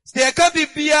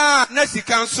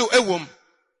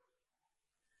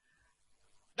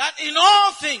 That in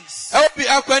all things, and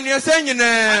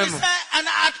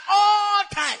at all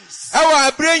times,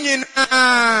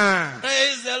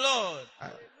 praise the Lord,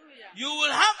 you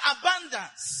will have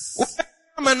abundance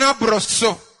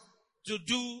to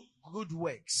do good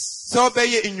works.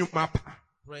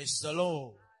 Praise the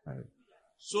Lord.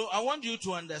 So I want you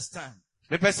to understand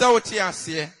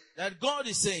that God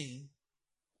is saying,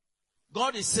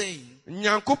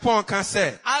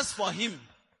 as for him,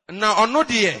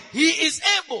 he is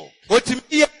able. But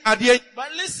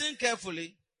listen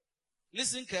carefully.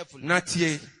 Listen carefully.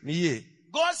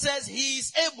 God says he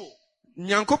is able.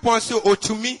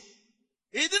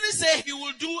 He didn't say he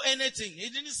will do anything. He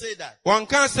didn't say that. So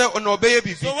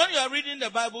when you are reading the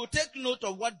Bible, take note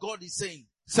of what God is saying.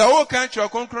 God didn't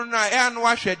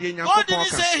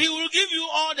say he will give you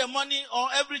all the money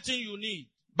or everything you need.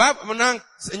 But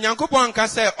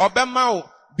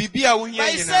he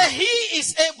said he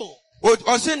is able.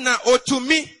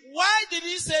 Why did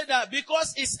he say that?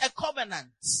 Because it's a covenant.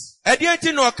 If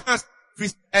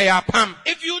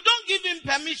you don't give him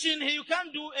permission, he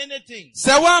can't do anything.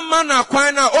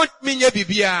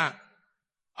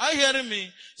 Are you hearing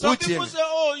me? Some people say,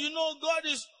 oh, you know, God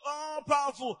is all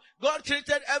powerful. God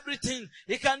created everything.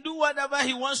 He can do whatever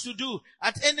he wants to do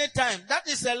at any time. That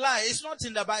is a lie. It's not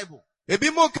in the Bible. If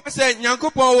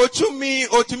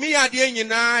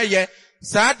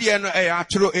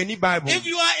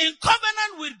you are in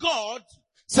covenant with God,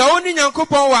 Sɛ woni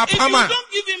Nyankopɔn wɔ If you apam a,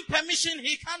 don't give him permission,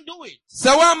 he can't do it.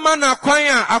 sɛ woamma no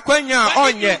akwanya a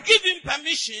But ɔnyɛ. if you give him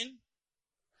permission,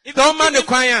 if Sɛ you woma give no him,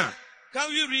 kwan a, can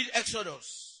we read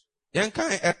Exodus?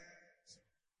 yɛnkan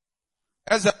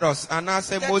Exodus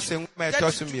anaasɛ Mose nwoma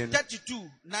ɛtɔ so 32, mmienu.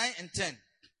 32, 9 and 10.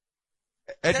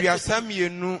 Aduasa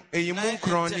mmienu, eyi mu 9 and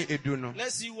nkron ne 10. edu no.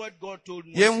 Let's see what God told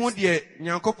Yɛnhu Moses. deɛ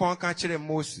Nyankopɔn ka kyerɛ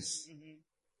Moses.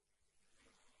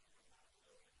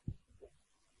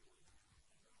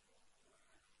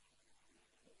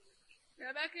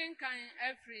 Yɛbɛkenkan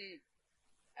afiri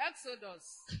Exodus.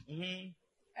 Mhm.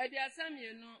 Aduasa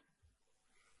mmienu.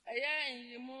 Ɛyɛ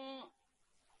nyimu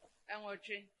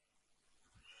ɛnwɔtwe.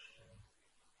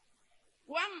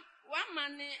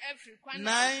 One ne afiri kwan.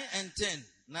 9 and 10.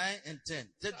 9 and 10.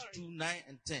 32, 9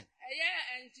 and 10.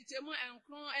 Ɛyɛ nkyekyɛmu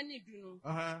nkron ɛne du no.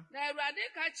 Uh-huh. Na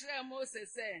Awurade ka kyerɛɛ Mose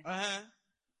sɛ, Uh-huh.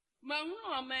 mahunu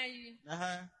ɔman yi,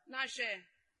 Uh-huh. na hwɛ,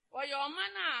 wɔyɛ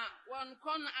ɔman a wɔn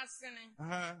kɔn asene.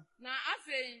 Uh-huh. Na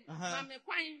afei, ma me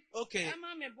kwan, Okay.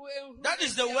 ɛma me bo ehu. That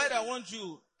is the word I want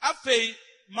you. Afei,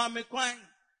 Mame Kwan.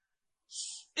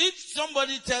 If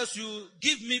somebody tells you,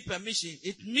 give me permission,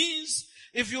 it means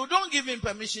if you don't give him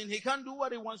permission, he can't do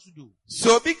what he wants to do.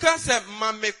 So because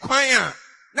ma me kwan a,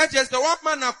 na kyerɛ sɛ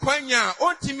woama no akwanya a,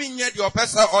 ɔntumi nyɛ deɛ ɔpɛ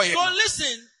sɛ ɔyɛ. So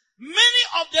listen, many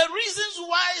of the reasons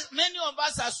why many of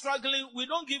us are struggling, we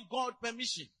don't give God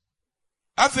permission.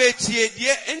 Afei tie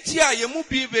deɛ enti a yɛmu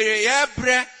bi bere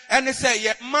yɛbrɛ ɛne sɛ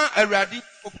yɛma Awurade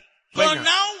So kwanya.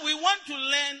 now we want to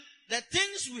learn the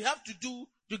things we have to do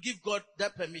to give God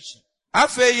that permission.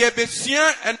 Afei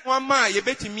yɛbɛsua ɛnoama a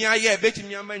yɛbɛtumi ayɛ,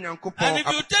 yɛbɛtumi ama And Nyankopɔn. if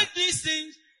you take these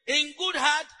things in good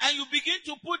heart and you begin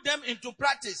to put them into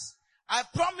practice, I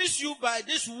promise you by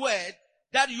this word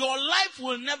that your life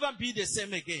will never be the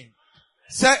same again.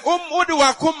 Sɛ wode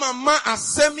w'akoma ma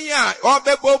asɛm yi a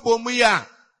ɔbɛbɔbɔ mu yi a,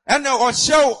 ɛna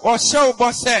ɔhyɛw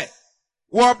bɔ sɛ,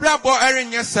 wɔbrabɔ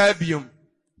ɛrenyɛ saa biom.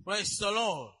 Praise the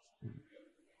Lord.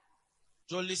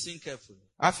 So listen carefully.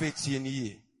 Afei tie ne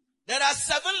yie. There are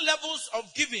 7 levels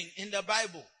of giving in the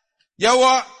Bible.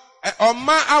 Yɛwɔ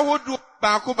ɔma ahodoɔ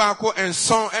baako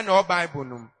nson ɛna Bible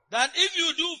no mu. That if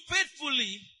you do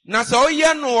faithfully, Na sɛ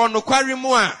ɔyɛ no wɔ nokware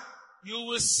mu a, you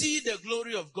will see the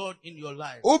glory of God in your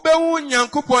life. wobɛhu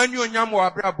Nyankopɔn ani onyam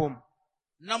wɔ abrabɔ mu.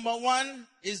 Number 1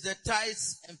 is the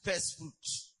tithes and first fruit.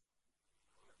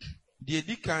 Deɛ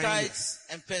di kan yɛ. Tithes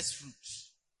and first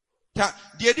fruit.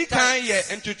 Deɛ di kan yɛ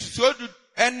ntotosoɔ du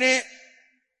ɛne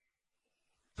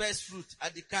First fruit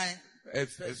at the kind.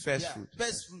 first fruit.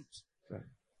 First fruit.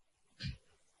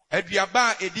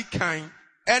 Aduaba a edi kan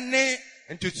ɛne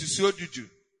ntotosoɔ dudu.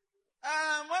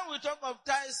 When we talk of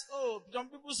tithes, some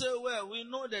people say, well, we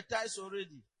know the tithes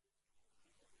already.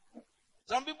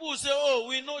 Some people will say,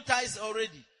 we know tithes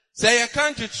already. Sɛ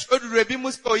yɛka ntotosoɔ dudu ebi mu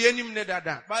sɛ ɔyɛ nim ne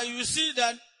dada. But you see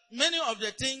that many of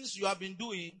the things you have been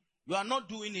doing, you are not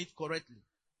doing it correctly.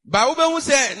 Ba wobɛhu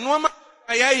sɛ nneɛma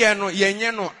a yɛyɛ no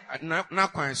yɛnyɛ no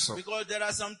n'akwan so. Because there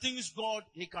are some things God,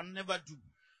 He can never do.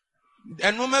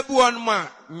 Nneɛma bi wɔ nom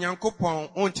a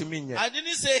Nyankopɔn ɔntumi nyɛ. I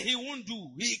didn't say He won't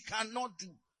do. He cannot do.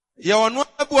 Yɛwɔ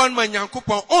nneɛma bi wɔ nom a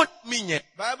Nyankopɔn ɔntumi nyɛ.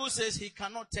 Bible says He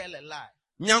cannot tell a lie.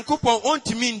 Nyankopɔn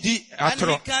ɔntumi ndi And He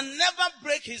atorɔ. can never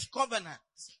break His covenant.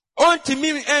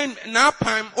 Ɔntumi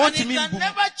n'apam And He ɔntumi can bu.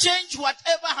 never change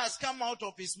whatever has come out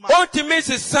of His mouth. Ɔntumi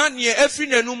sesa nea efiri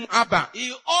n'anum aba.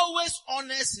 He always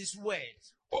honors His word.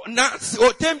 Na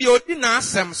otem bi odi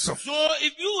n'asɛm so. So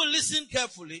if you will listen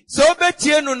carefully, Sɛ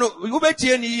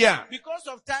wobɛtie ne yie a, because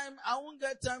of time, I won't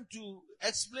get time to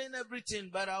explain everything,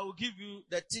 but I will give you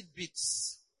the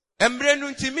tidbits. mmerɛ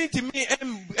no ntumi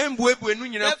embuebue no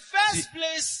nyina. The first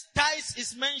place tithes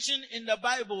is mentioned in the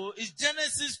Bible is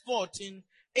Genesis 14,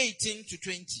 18 to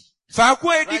 20. Faako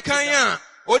a edi kan a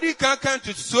odi kan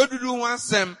ntotosoɔ dudu ho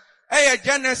asɛm ɛyɛ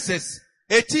Genesis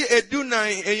eti edu na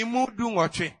eyimu du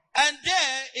nwɔtwe. And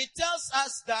there it tells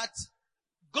us that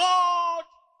God,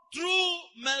 through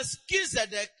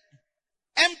Melchizedek,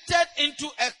 entered into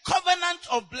a covenant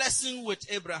of blessing with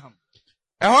Abraham.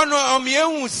 Ɛhɔ no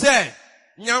ɔmiehu sɛ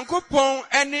Nyankopɔn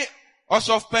ɛne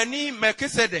ɔsɔfpani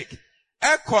Melchizedek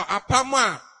ɛkɔ apam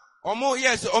a ɔmo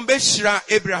yɛ sɛ ɔmbɛhyira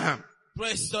Abraham.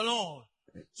 Praise the Lord.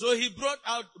 So he brought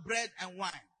out bread and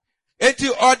wine. Eti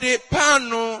ɔde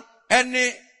paano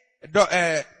ɛne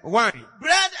wine.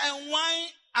 Bread and wine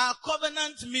are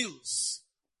covenant meals.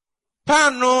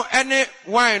 Paano ɛne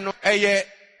wine no ɛyɛ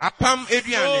apam So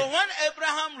aduane. when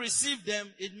Abraham received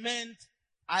them, it meant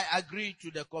I agree to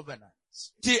the covenant.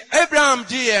 Ti Abraham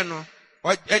gyeɛ no,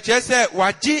 ɛkyerɛ sɛ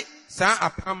wagye saa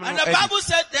apam no And the adi. Bible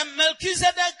said that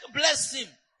Melchizedek blessed him.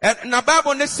 Na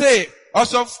Bible ne say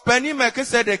ɔsɔfpani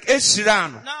Melchizedek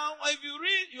ehyira no. Now, if you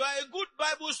read, you are a good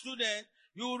Bible student,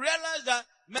 you realize that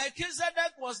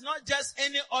Melchizedek was not just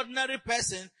any ordinary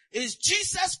person. It's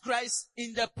Jesus Christ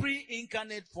in the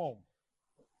pre-incarnate form.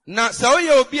 Na sa oye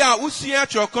obi a usua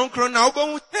atro konkron na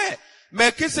obo hute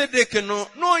Melchizedek no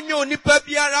onye onipa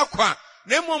biara kwa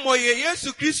na momo ye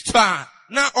Yesu Kristo a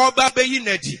na oba beyi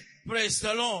nadi. Praise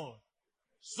the Lord.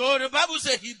 So the Bible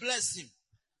says he blessed him.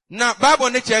 Na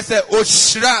Bible ne che say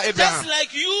ohyira Abraham. Just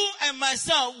like you and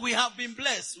myself, we have been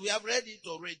blessed. We have read it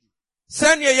already.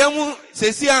 Sanye yamu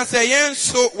sesi an say yen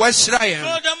so wahyira yen.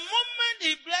 So the moment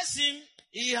he blessed him,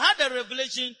 he had a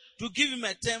revelation to give him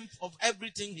a tenth of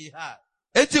everything he had.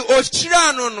 Eti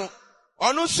ohyira no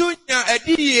ono so nya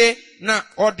adiye na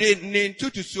ode ne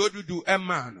ntutusu odudu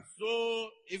ema no. So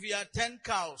if he had 10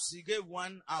 cows, he gave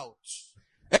one out.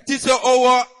 Eti so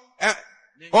owo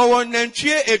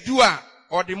nantwie edu a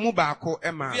ode mu baako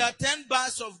ema. If he had 10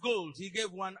 bars of gold, he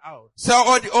gave one out. So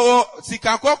ode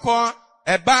sika kokko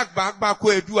a bag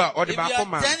baako edu a ode If he baako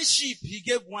ma. had 10 sheep, he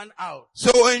gave one out.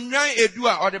 So enwan edu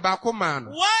a ode baako ma no.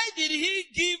 Why did he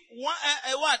give one,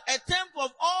 a tenth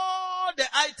of all the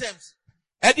items?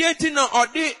 Edi enti na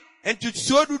ode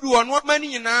ntutusu odudu ono mani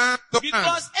nyina to.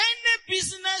 Because any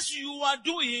business you are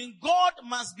doing, God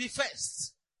must be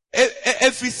first.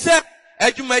 Efise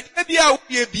adwumade bia wo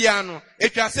ye bia no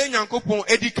etwa se Nyankopon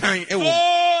edi kan ewo.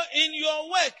 So in your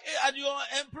work, at your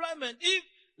employment, if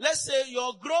let's say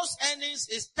your gross earnings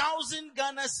is 1,000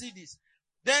 Ghana cedis,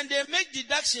 then they make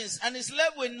deductions and it's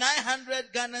left with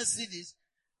 900 Ghana cedis.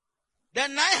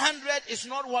 Then 900 is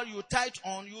not what you tithe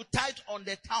on. You tithe on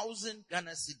the 1,000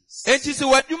 Ghana cedis. Enti se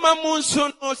wadwuma mu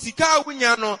nso no sika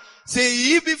awunya no se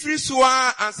yi bi firi so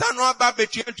a ansa no aba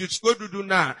betua ntutusu odudu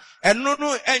na eno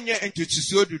no enye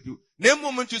ntutusu odudu. Na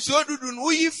mmom ntutusu odudu no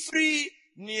uyi free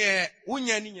ne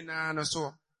wunya ni nyina no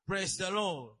so. Praise the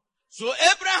Lord. So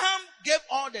Abraham gave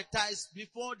all the tithes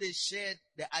before they shared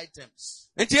the items.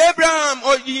 Enti Abraham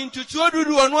oyi ntutusu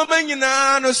odudu ono ma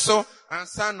nyina no so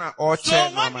ansa na o che So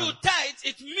no when ma. you tithe,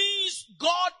 it means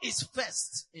God is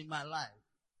first in my life.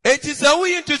 Enti se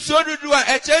wuyi ntutusu odudu a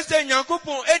eche se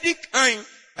Nyankopon edi kan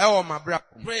ewo mabra.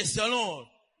 Praise the Lord.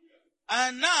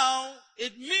 And now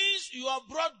it means you have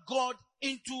brought God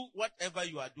into whatever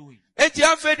you are doing. Enti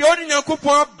afa de odi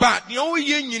Nyankopon ba de o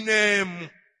ye nyina mu.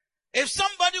 If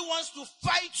somebody wants to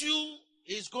fight you,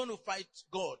 he's going to fight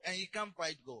God, and he can't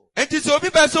fight God. Enti so obi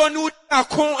be so ni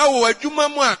akon awo adwuma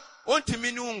mu a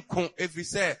ontimi ni nkon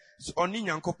efise oni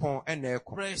Nyankopon ena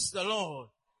ekon. Praise the Lord.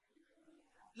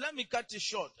 Let me cut it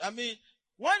short. I mean,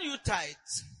 when you tithe,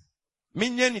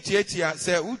 Minye ni tietia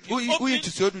se uyi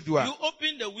ntutusu odudu a. you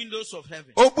open the windows of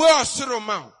heaven. Obu osoro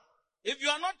ma. If you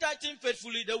are not tithing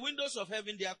faithfully, the windows of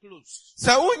heaven, they are closed.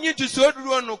 Sa unyi ntutusu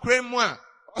odudu ono kure mu a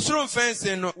osoro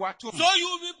fence no watum. So you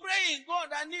will be praying, God,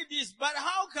 I need this, but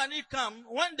how can it come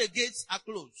when the gates are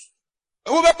closed?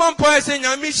 Wo be pompo ese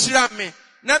nyame hira me.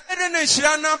 Na bede na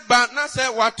hira na ba na se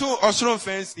watu osoro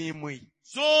fence mu yi.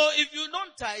 So if you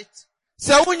don't tithe,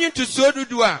 Sa unyi ntutusu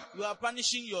odudu a you are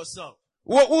punishing yourself.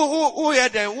 wo ye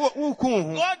den wo kun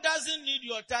ho. God doesn't need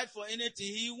your tithe for anything.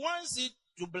 He wants it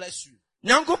to bless you.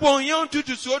 Nyankopon ye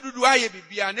ntutusu odudu aye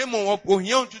bibia na mo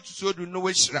ohia ntutusu odudu no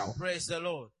we hira wo. Praise the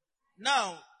Lord.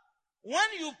 Now,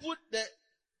 when you put the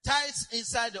tithes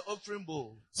inside the offering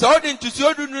bowl, So odi ntutusu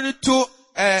odudu ni to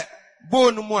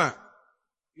bowl no mu a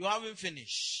you haven't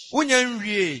finished. wonya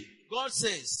nwie. God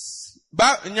says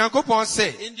Ba Nyankopon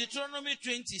say in Deuteronomy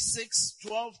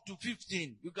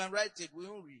 26:12-15, you can write it, we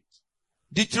won't read.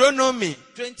 Deuteronomy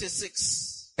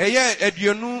 26, eye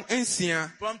aduonu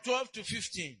ensia from 12 to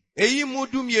 15. eyi mu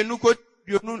dumienu ko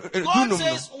aduonu God dunum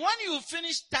says, no. when you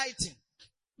finish tithing,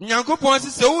 Nyankopon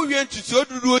se wo wie ntutusu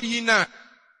odudu yi na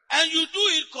and you do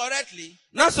it correctly,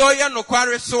 na so ye no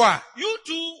kware so a you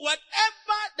do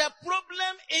whatever the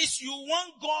problem is you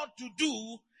want God to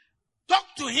do, talk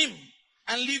to Him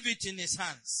and leave it in His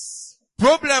hands.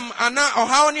 problem ana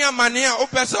ohaw ne amane a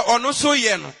opese ono so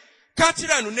ye no ka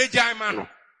kire no negyan ma no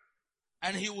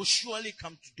And He will surely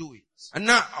come to do it.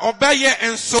 na obaye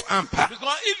enso ampa.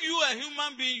 Because if you are a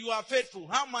human being, you are faithful,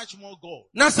 how much more God?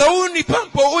 Na so wo nipa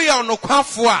mpo wo ye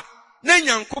onokwafo a na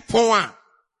Nyankopon a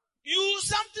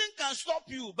Something can stop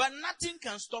you, but nothing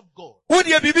can stop God. wo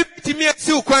de bibi timi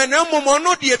asi kwan na mmom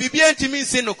no de bibi antimi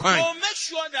nsi no kwan. So make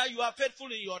sure that you are faithful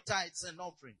in your tithes and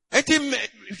offering. Enti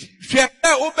hwe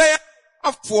obaye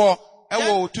afo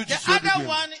ewo The tutusu other odudu.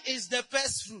 one is the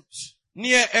first fruit.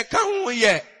 Nie eka ho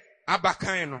ye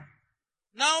abakan no.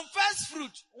 Now, first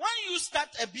fruit, when you start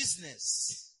a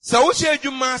business, Sa wo hye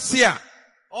adwuma ase a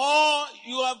or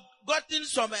you have gotten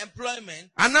some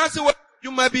employment, anase wo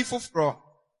adwuma bi foforo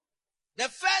the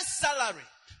first salary,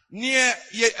 nie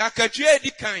ye akatwa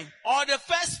edi kan or the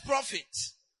first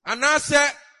profit,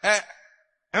 anase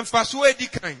Emfaso edi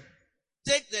kan.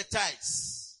 take the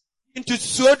tithes. Into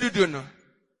suodudu no.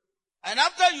 And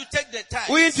after you take the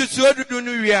We tithes, into suodudu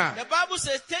no wia. the Bible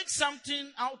says take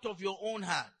something out of your own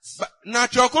heart. Na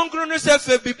chokonkro no se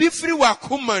fe bibi firi wa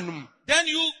koma num. Then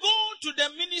you go to the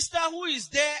minister who is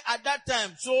there at that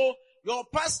time. So your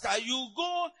pastor, you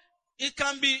go, it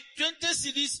can be 20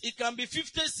 cedis, it can be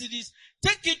 50 cedis.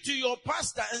 Take it to your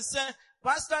pastor and say,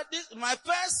 Pastor, this is my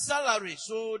first salary,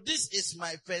 so this is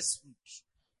my first food.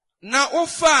 Na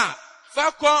ufa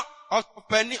fakọ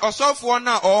openi osofo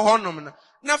na ohonom na.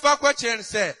 Na fakọ chen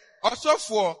say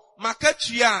osofo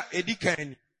makatua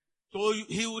edikan. So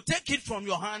he will take it from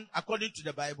your hand according to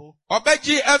the Bible.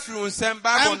 Obeji efru nsem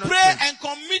Bible And no. pray and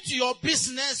commit your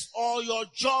business or your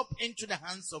job into the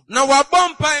hands of God. Na wabọ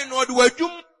mpan no de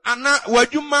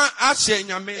wadwuma ahye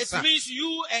nyame It sa. means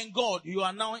you and God, you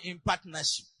are now in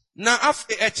partnership. Na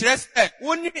afi ekire se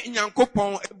woni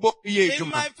nyankopon ebo ye In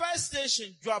edwuma. my first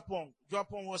station, Dwapong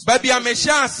was Baby my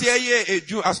amehya ase ye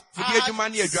edu asofodi edwuma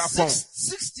na edwapon.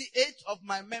 68 of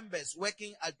my members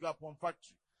working at Dwapong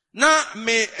factory. Na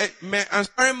me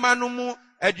answering manumu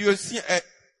eduosia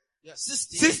Yeah,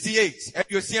 68. 68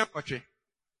 eduosia kotwe.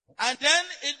 And then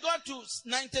it got to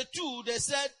 92, they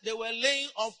said they were laying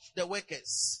off the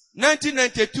workers.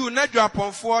 1992 na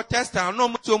dwaponfo tester no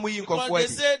muto mu yi nkofo Because they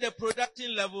adi. say the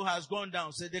production level has gone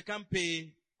down, so they can't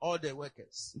pay all the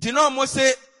workers. Nti no mo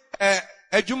se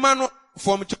edwuma no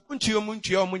from tukuntuo mu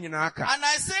ntua mu nyina aka. And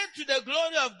I said to the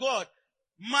glory of God,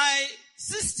 my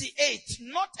 68,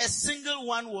 not a single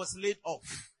one was laid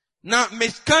off. Na me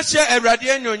kanhye awurade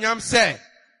anyonyam se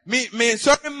me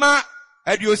sorry ma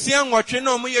eduosia nwotwe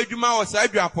na omo ye edwuma wo sa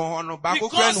adwapon ho no ba ko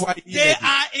kra no wa Because they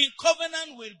are in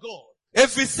covenant with God.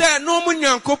 Efise no mu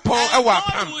nyankopon And ewa God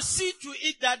pam. will see to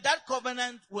it that that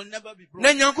covenant will never be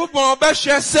Na broken. nyankopon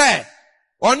obehwe se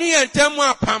oni ye ntemu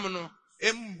apam no So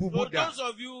embubu da. those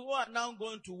of you who are now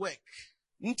going to work,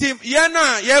 Nti ye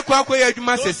na ye kwa ye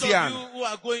edwuma those of sesia you no. who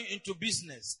are going into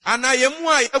business, Ana ye mu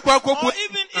a ye kwa or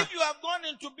even if you have gone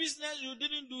into business, you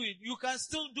didn't do it, you can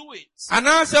still do it.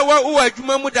 ana se wo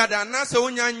adwuma mu dada na se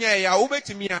wonya nya ya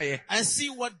wobetimi aye. And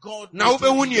see what God Na will do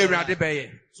wobehu in ni your awurade life.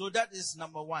 beye. So that is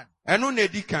number one. Eno na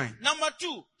edi kan. Number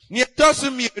two Ni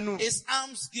etosu mienu is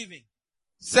alms giving.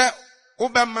 se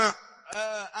wobema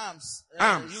Alms.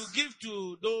 Alms. You give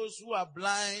to those who are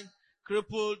blind,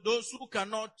 crippled, those who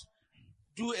cannot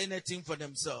do anything for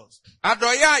themselves.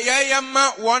 adoya ye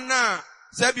ma wona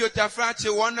se bi otafrache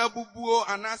wona bubuo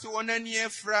anase wona ni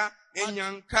efra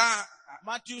enyanka.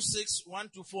 Matthew 6,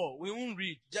 1-4. We won't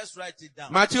read. Just write it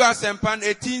down. Matthew asempan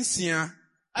 18:6.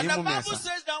 And the Bible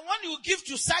says that when you give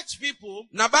to such people,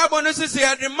 Na Bible no se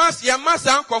ye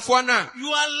masa nkofo na you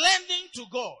are lending to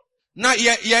God. na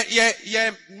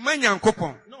ye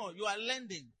manyankopon. No, you are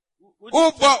lending.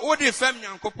 Ubo wo de fem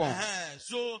nyankopon.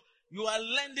 So you are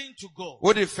lending to God.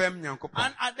 Wo de fem nyankopon.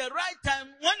 And at the right time,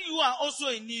 when you are also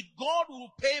in need, God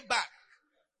will pay back.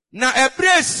 Na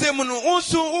ebre sem no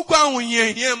unsu ukwa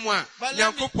ahunye mu a But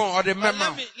nyankopon o de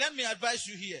mema. let me advise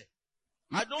you here.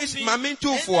 I don't It's think mami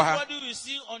tufo ha. anybody you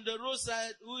see on the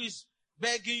roadside who is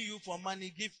begging you for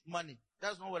money, give money.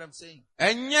 That's not what I'm saying.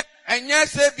 Enye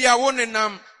se bia wo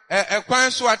nenam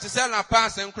ekwan so atese na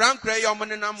pass nkran ye omo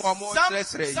nenam omo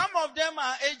tresre. Some of them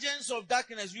are agents of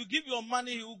darkness. You give your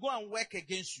money, he will go and work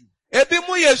against you. Ebi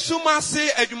mu ye suma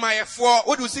se adwumayefo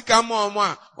wo de sika ma omo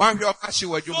a wan hwe okahye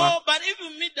wadwuma. So, but if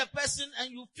you meet the person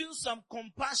and you feel some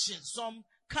compassion, some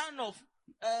kind of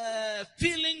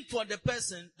feeling for the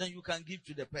person, then you can give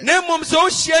to the person. Na mom se o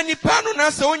hia nipa no na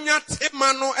se onya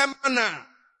tema no emana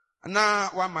na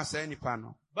wa masa nipa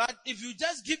no. But if you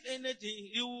just give anything,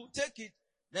 he will take it,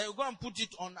 then you go and put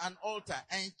it on an altar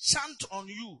and chant on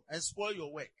you and spoil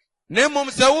your work. Na mom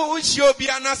se wo hia obi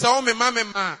ana se o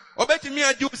mema obetimi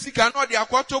adi sika na o de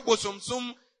akwato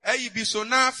bosomsom ayi bi so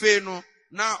na afe no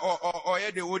na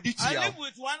ye de odi I tia. live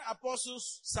with one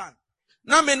apostle's son.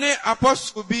 Na me ne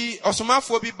apostle bi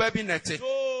osomafo bi ba bi nete.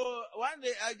 So one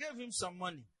day I gave him some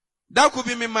money. That could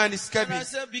be me man sika And I bi.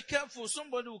 said, be careful.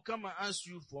 Somebody will come and ask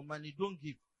you for money. Don't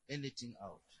give anything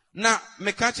out. Na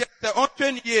me ka che on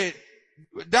 20 year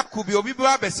that could be obi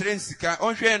ba besere sika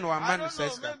on hwe no I amano don't know.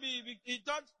 sika. Maybe he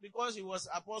thought because he was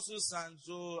apostle's son.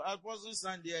 So apostle's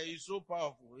son there is so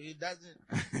powerful. He doesn't.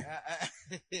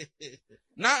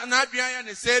 Na aduan ya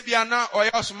ne se bia na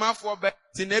oya osomafo ba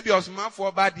ti na bia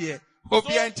osomafo ba de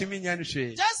obi antimi nya no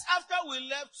hwe. Just after we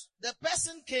left, the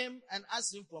person came and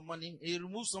asked him for money. He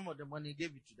removed some of the money,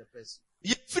 gave it to the person.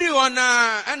 Ye free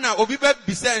ona na obi ba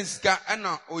bisa sika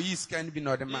na oyi sika ni bi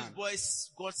na o de This man. boy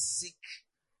got sick.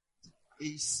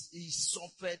 He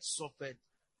suffered,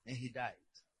 and he died.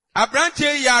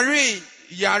 Abrante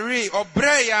yare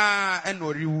obre ya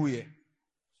enoriwuye.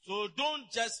 So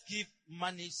don't just give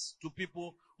monies to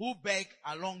people who beg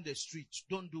along the street.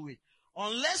 Don't do it.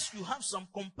 Unless you have some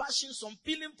compassion, some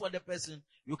feeling for the person,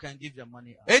 you can give the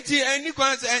money out. Eti any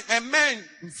kwan amen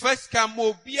first come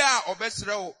obia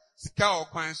obesre o sika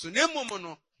okwan so na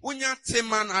momo unya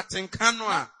teman atenka no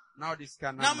a now this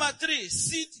can. Number 3,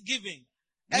 seed giving.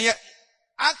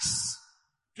 Acts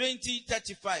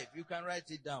 20:35. You can write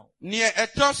it down. Ne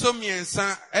etoso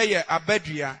miensa eye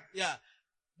abadua. Yeah.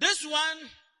 This one,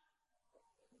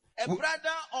 a brother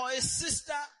or a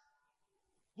sister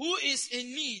who is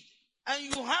in need and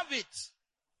you have it.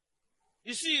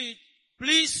 You see,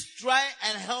 please try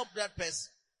and help that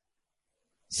person.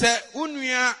 Se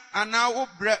unua ana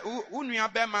unua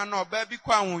be ma na oba bi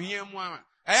kwa ahohia mu a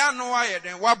eya no wa ye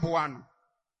den waboa no.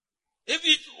 If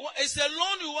it's a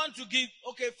loan you want to give,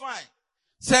 okay, fine.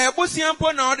 Se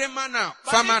ebusiampo na ode ma na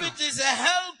fama no. But if it is a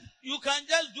help, you can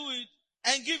just do it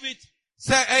and give it.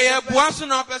 Se eye boa so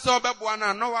na opese obeboa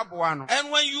na no waboa no.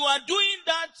 And when you are doing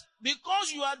that,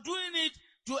 because you are doing it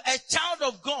to a child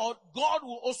of God, God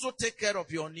will also take care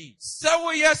of your needs. Se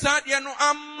wo yes ade no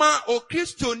amma o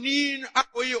Kristoni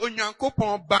akoye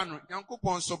onyankopon ba no,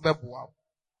 nyankopon so beboa.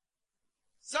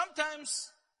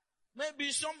 Sometimes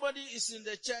maybe somebody is in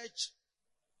the church.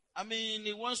 I mean,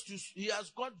 he has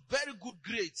got very good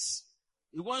grades.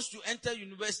 He wants to enter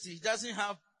university. He doesn't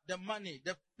have the money.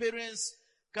 The parents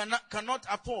cannot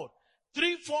afford.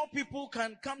 3-4 people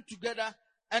can come together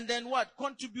and then what?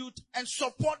 Contribute and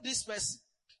support this person.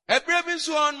 Every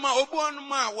so on ma obu on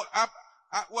ma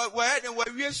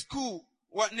we school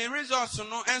what the results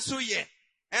no and so yeah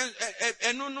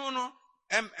and no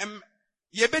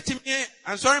ye betimi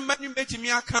and sorry many betimi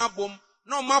aka bom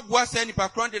no ma boa say ni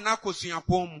pakron de na kosua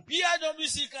pom.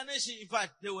 PIWC Carnation, in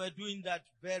fact, they were doing that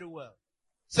very well.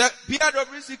 So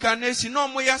PIWC Carnation no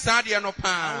mo ya sa de no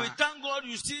pa. And we thank God.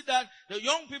 You see that the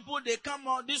young people, they come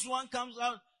out. This one comes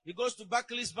out, he goes to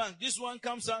Barclays Bank. This one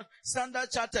comes out, Standard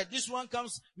Chartered. This one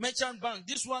comes Merchant Bank.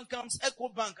 This one comes Echo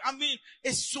Bank. I mean,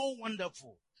 it's so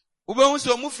wonderful. Ube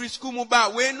so mu free school mu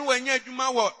ba we no anya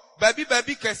adwuma wo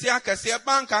baby kese akese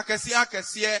bank akese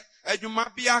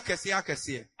adwuma bia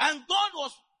akese. And God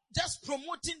was just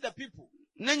promoting the people.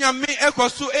 Nyame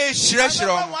ekoso e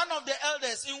hire One of the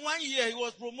elders in 1 year he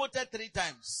was promoted 3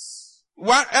 times.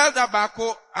 One elder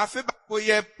bako afi bako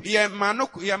ye manu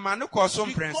koso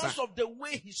mprensa. Because of the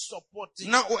way he supported.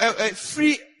 Now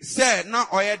free say na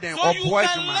oye den so you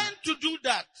can learn to do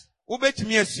that.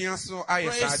 Ubetumi asua so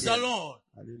Praise the Lord.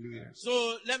 Hallelujah.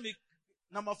 So let me,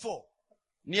 number 4.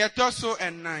 Nietoso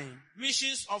and 9.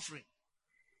 Missions offering.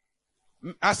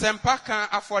 Asempaka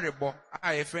affordable.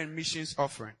 A friend missions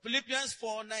offering. Philippians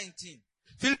 4:19.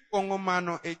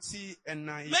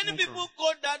 Many people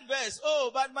quote that verse.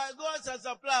 Oh, but my God shall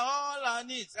supply all our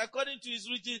needs according to his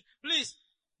riches. Please,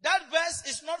 that verse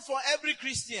is not for every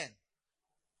Christian.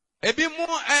 Ebi mu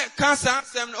kansa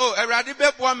asem oh erade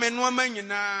beboa menuama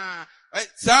nyina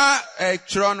sa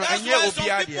chro no enye obi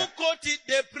ade. Some people quote it,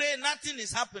 they pray, nothing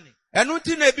is happening. Enu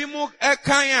ti na ebi mu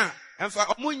kan a emfa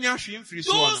omunya hwe mfiri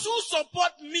so. Those who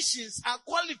support missions are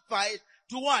qualified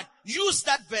to what? Use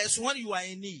that verse when you are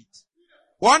in need.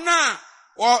 Wana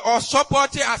or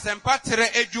support asempa tere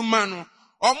edwuma no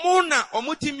omu na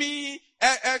omutimi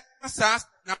sa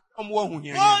na omu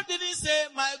ahunya. God didn't say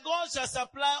my God shall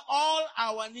supply all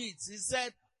our needs. He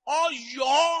said all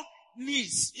your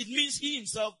needs. It means he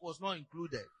himself was not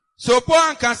included. So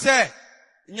Paul can say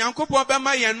Nyankopon be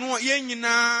ma ye no ye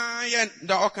nyina ye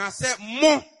da o can say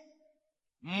mo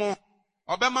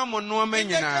obema mo no ma nyina.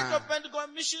 In the case of Pentecost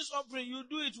missions offering, you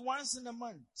do it once in a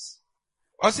month.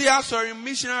 Sorry,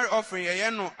 missionary offering. I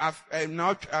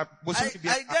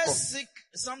get sick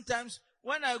sometimes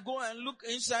when I go and look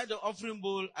inside the offering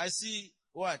bowl. I see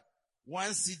what?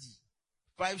 1 CD,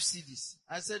 5 CDs.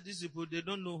 I said, these people, they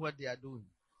don't know what they are doing.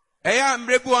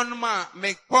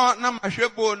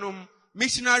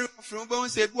 Missionary offering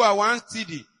say 1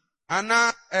 CD and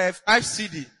 5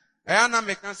 CD. You are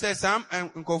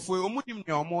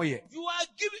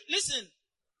giving. Listen.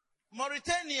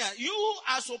 Mauritania, you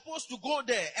are supposed to go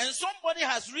there and somebody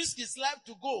has risked his life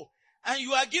to go and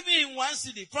you are giving him 1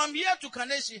 CD. From here to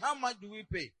Kaneshi, how much do we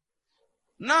pay?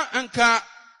 Now, Anka,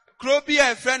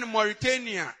 Krobia, a friend of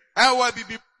Mauritania, I will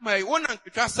be my one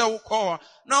Ankasa call,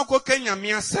 now go Kenya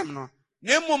Mia Semno.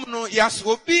 Nemo no, yes,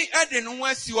 will be adding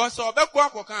West you also,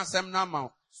 Bequaco can Sam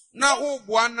Namao. Now, oh,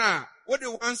 Buana, what the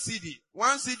 1 CD?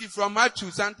 1 CD from Matu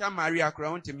Santa Maria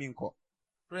Crown to Minko.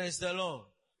 Praise the Lord.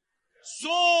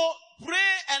 So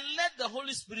pray and let the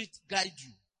Holy Spirit guide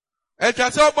you.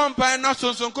 Etase obampa na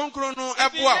sonson konkro no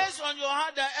If it eboa. lays on your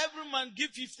heart that every man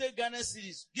give 50 Ghana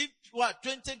cedis, give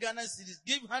 20 Ghana cedis,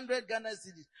 give 100 Ghana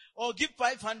cedis, or give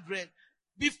 500.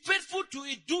 Be faithful to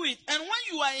it, do it. And when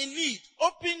you are in need,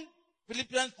 open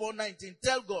Philippians 4:19,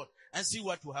 tell God and see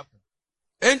what will happen.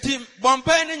 Enti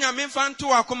bompa ni nyame fanto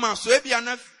akoma so ebia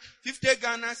na 50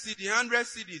 Ghana cedi, 100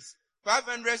 cedis,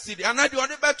 500 cedi. Anadi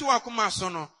ode beto akoma so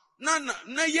no.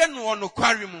 Na ye no ono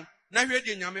kware mu. Na hwe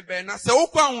de nyame be na se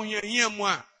wokwa ahohiahia mu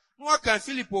a na waka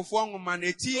Philippo fo ngoma na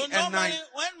eti So and normally,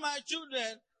 when my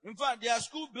children, in fact, their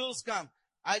school bills come,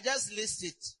 I just list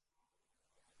it.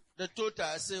 The total,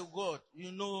 I say, God,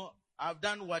 you know, I've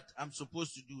done what I'm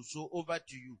supposed to do, so over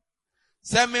to you.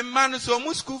 se me man so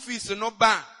mu school fees no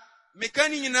ba me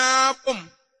kan nyina pom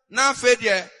na afa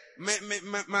de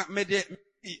me de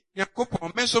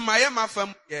yakopon me so maye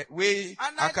mafam we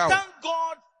And I account. thank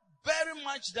God very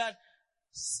much that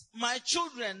my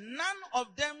children, none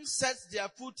of them sets their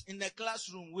foot in a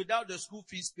classroom without the school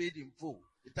fees paid in full.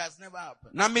 It has never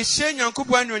happened. Na me hye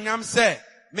Nyankopon anyonyam se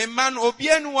me man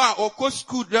obianu a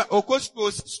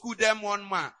okɔ school dem one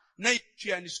ma na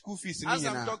ytua ni school fees ni As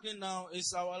I'm nyina. talking now,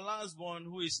 it's our last born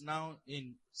who is now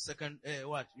in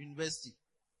university.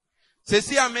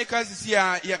 Sesi America sisi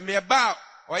a me ba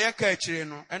oye ka akire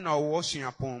no e na owo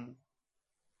suapon mu.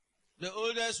 The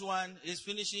oldest one is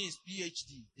finishing his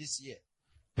PhD this year.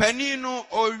 Pani no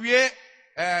owie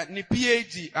ni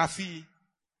PhD afi.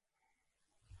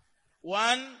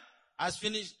 One has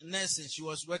finished nursing. She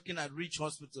was working at Rich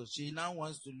Hospital. She now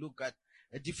wants to look at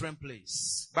a different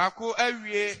place. Bako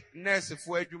awie nurse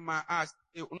fo adwuma as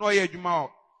no ye adwuma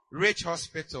o Rich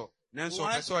Hospital. Nanso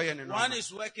pese oye ne no. One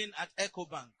is working at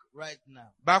EcoBank right now.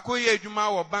 Bako ye adwuma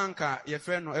wo banka ye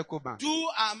fe no EcoBank. Two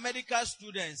are medical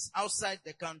students outside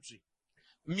the country.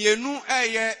 Mienu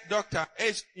eye doctor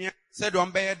said on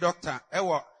be doctor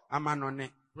ewo amanone.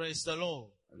 Praise the Lord.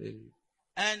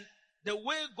 And the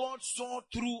way God saw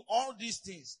through all these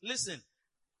things. Listen,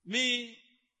 me,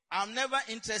 I'm never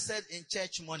interested in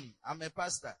church money. I'm a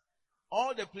pastor.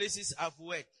 All the places I've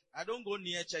worked, I don't go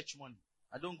near church money.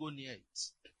 I don't go near it.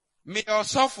 Me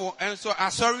osofo enso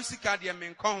asori sika de me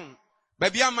nkon.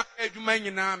 Baby ama adwuma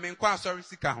nyina me nkwa asori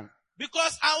sika ho.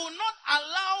 Because I will not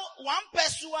allow one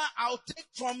person I'll take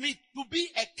from it to be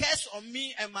a curse on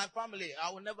me and my family.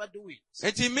 I will never do it.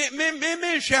 Enti me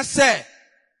hwe se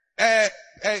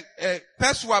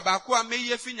peswa ba ko a me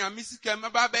ye fi nyame sika me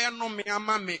ba be no me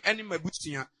ama me eni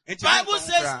mabutua. Enti Bible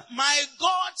says, my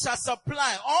God shall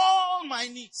supply all my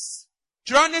needs.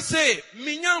 Troni say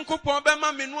me Nyankopon be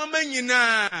ma me no ama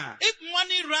nyina. If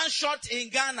money runs short in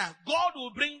Ghana, God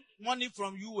will bring money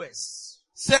from US.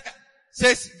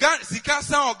 Says sika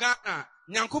san Ghana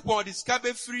Nyankopon de sika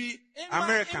be free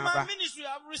America In my ba. ministry,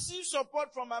 I've received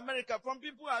support from America, from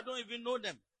people I don't even know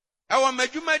them. Ewa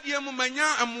madwuma die mu manya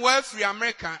amwa free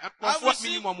America. I've Nkofo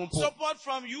received minimum mpo. support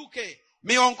from UK.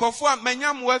 Me onkofo manya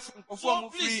amwa free nkofo So mu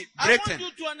please, free I Britain. want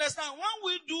you to understand, when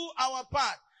we do our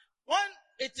part, when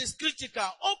it is critical,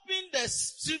 open the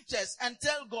scriptures and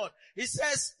tell God. He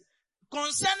says,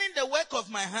 concerning the work of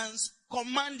my hands,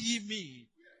 command ye me.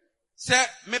 Se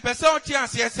me pese oti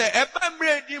ase se eba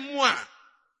mre di mu a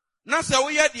na se wo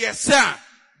ye de se a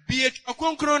bi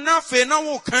ekonkron na fe na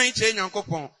wo kan che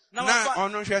Nyankopon na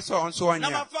ono hwe so onso onya.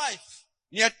 Number 5.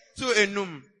 Ye to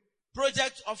enum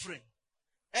Project offering.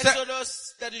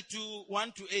 Exodus 32,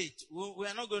 1-8. We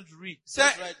are not going to read. Say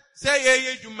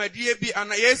ye dwumadie bi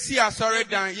ana ye si asore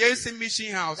dan ye si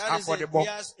mission house after the book.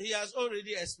 He has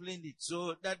already explained it.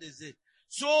 So that is it.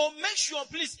 So make sure,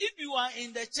 please, if you are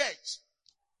in the church,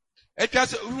 Etwa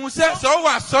hu se so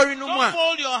wa asore no mu don't a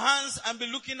fold your hands and be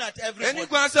looking at everybody. eni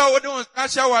kwan se wo de won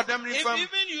asha wa dam ni If fam.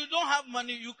 even you don't have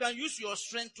money, you can use your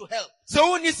strength to help. So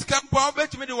woni sika mpa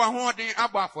obetumi de wa ho den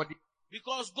abo afode.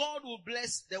 Because God will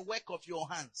bless the work of your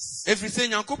hands. Efri se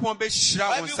Nyankopon be hira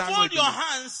But won if you san no. fold your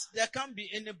hands, there can't be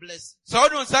any blessing. So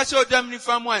do nsa she odam ni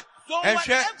fam a So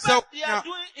whatever they are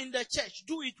doing in the church,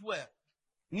 do it well.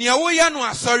 Nia wo ya no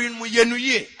asore mu ye no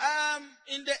ye.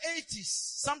 In the 80s,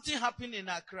 something happened in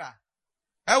Accra.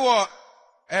 Ewo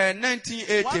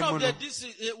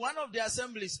 1980 One of the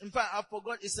assemblies, in fact, I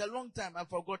forgot, it's a long time, I've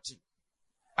forgotten.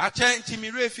 Achen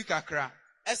timire fi kakra.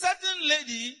 A certain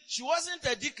lady, she wasn't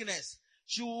a deaconess.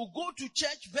 She will go to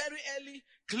church very early,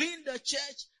 clean the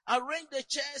church, arrange the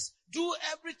chairs, do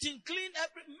everything,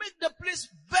 make the place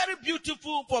very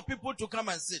beautiful for people to come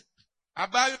and sit.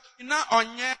 Abayo na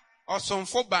onye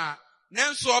osonfo ba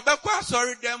nenso obekwa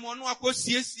asori dem onu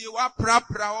akosiesie wa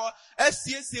prapra o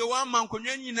asiesie wa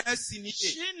mankonwa nyina asini.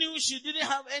 She knew she didn't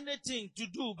have anything to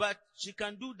do, but she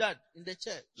can do that in the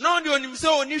church. No de onim se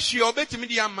oni hwe obetimi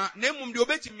de ama na emum de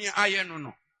obetimi aye no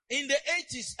no. in the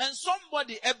 80s and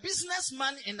somebody, a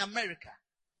businessman in America,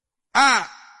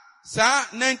 sa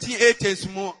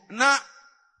 1980s mo na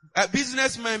a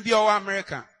businessman bi owa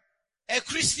America, a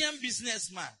Christian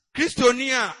businessman.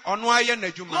 Christonia ono aye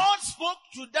n'adwuma. God spoke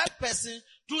to that person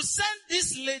to send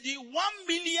this lady $1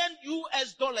 million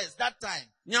that time.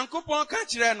 Nyankopon ka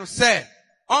kire no say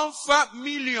onfa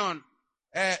million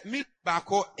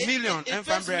million It and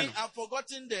tells me, I've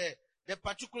forgotten the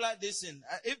particular destination.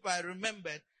 If I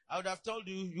remembered, I would have told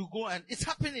you, you go and it's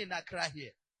happening in Accra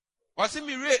here. Wasi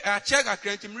mi re check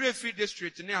account mi re free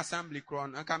district in assembly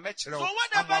crown and can match. So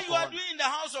whatever you are doing in the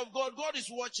house of God, God is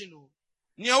watching you.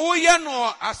 Nia wo ye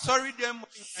no asori dem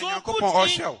So Nyankopon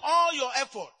put in ohwe. all your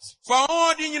efforts. For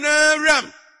all the nyina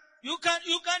ram. You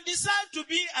can decide to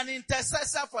be an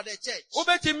intercessor for the church.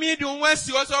 Obetimi di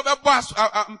onwasi o so obebo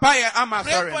mpaye ama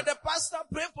Pray sorry. for the pastor,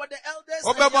 pray for the elders.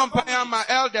 Obebo and their mpaye ama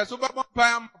elders, obebo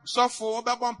mpaye ama sofo,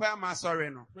 obebo mpaye ama sorry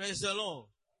no. Praise the Lord.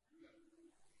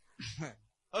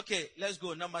 Okay, let's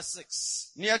go. Number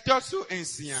 6. Ni etosu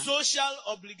ensia. Social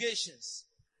obligations.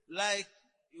 Like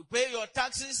you pay your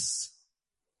taxes,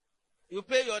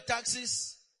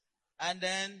 and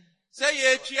then Say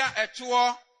ye tua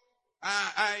etuo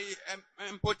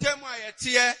mpotemu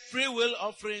ayetie free will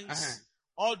offerings,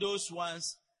 all those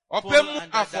ones. fall opemu under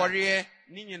that. afore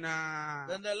ni nyina.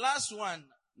 Then the last one,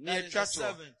 that is the Etwa to.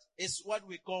 7th, is what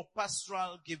we call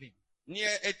pastoral giving. Ni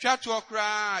etwa to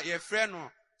kra ye frɛ no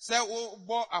sɛ wo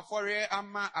bɔ afore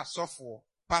ama asɔfo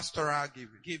pastoral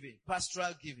giving.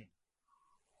 Pastoral giving.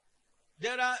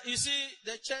 There are, you see,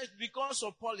 the church, because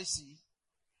of policy,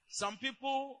 some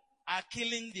people are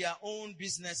killing their own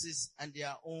businesses and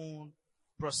their own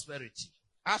prosperity.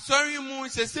 Asɔre mu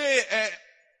sese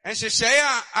nhyehyɛe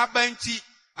a abanti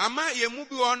ama ye mu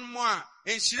bi won mo a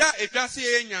nhyira etwa se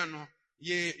enya no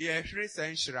ye hwere sa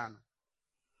nhyira no.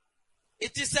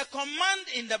 It is a command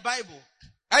in the Bible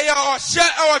Aya ɔhyɛ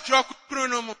ɛwɔ twerɛ kukuru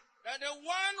no mu. that the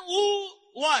one who,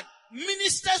 what,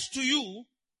 ministers to you,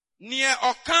 Nie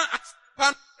ɔka asɛmpa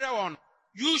no brɛ wɔn.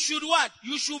 you should what?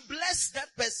 You should bless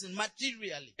that person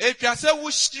materially. Etwa sɛ wo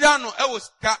hyira no ɛwɔ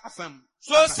sika afam.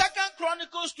 So 2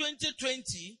 Chronicles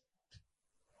 20:20,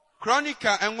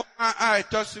 Kronika enwoma a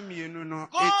etosu mienu no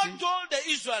God eti. told the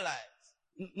Israelites,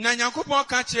 Na Nyankopon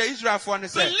ka kyerɛ Israelfo no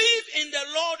sɛ, believe in the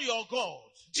Lord your God,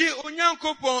 "Gye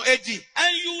Onyankopon edi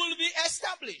and you will be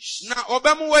established. na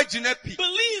ɔbɛmo wagyina pi.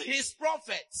 Believe his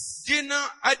prophets, Gye na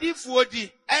adifoɔ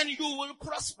di and you will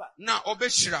prosper." na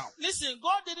ɔbɛhyira wo." Listen,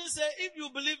 God didn't say, if you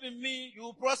believe in me, you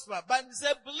will prosper. But he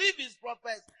said, believe his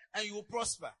prophets, and you will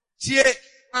prosper. Tie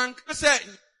anka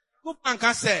sɛ Nyankopon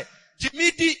anka sɛ, "Gye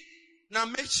me di na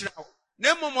mɛhyira wo."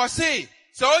 Na mmom ɔse,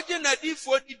 sɛ ogye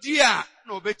n'adifoɔ di a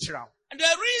na ɔbɛhyira wo. And the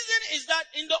reason is that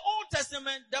in the Old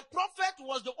Testament, the prophet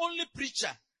was the only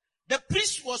preacher. The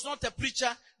priest was not a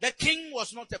preacher. The king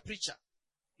was not a preacher.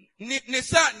 Ne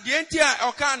sa deɛ nti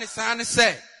a ɔkaa ne saa ne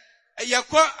sɛ,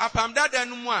 yɛkɔ apam dada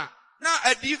no mu a, na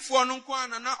adiifoɔ no nko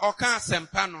ana na ɔka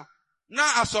asɛmpa no, na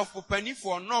asɔfo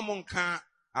panifoɔ no ɔmo nka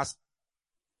as.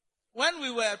 When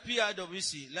we were at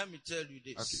PIWC, let me tell you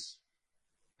this.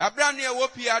 Okay. Abra ne ɛwɔ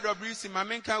PRWC ma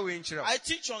menka wei nkyerɛ wo. I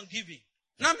teach on giving.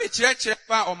 Na mekyerɛkyerɛ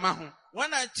fa ɔma ho.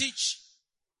 When I teach,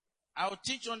 I'll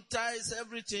teach on tithes,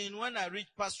 everything. When I reach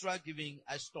pastoral giving,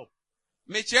 I stop.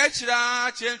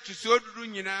 Mekyerɛkyerɛ kyerɛ ntusuo duru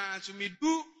nyinaa so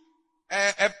medu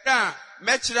ɛbrɛ a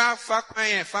mɛkyerɛ fa kwan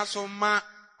yɛ fa so ma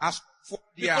asɔfoɔ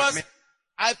di a Because me.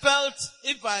 I felt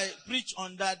if I preach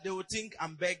on that, they would think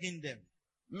I'm begging them.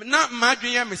 Na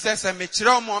madwen yɛ me sɛ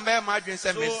mekyerɛ ɔmo ɔmbɛyɛ madwen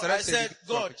sɛ So mesrɛ I sɛ said,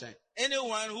 bi God, kyɛn.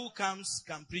 anyone who comes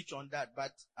can preach on that,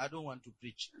 but I don't want to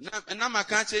preach. Na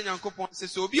maka kyerɛ Nyankopɔn sɛ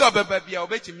sɛ obi a ɔbɛba bi a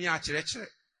ɔbɛtumi akyerɛkyerɛ.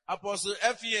 Apostle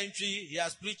F.E. Entry, he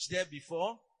has preached there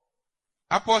before.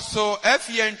 Apostle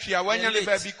F.E. Ntwi a wanya ne Late,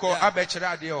 baabi kɔ yeah.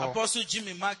 abɛkyerɛ adeɛ wɔ hɔ. Apostle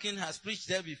Jimmy Markin has preached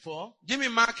there before. Jimmy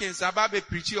Markins aba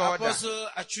abɛpirikyi hɔ da. Apostle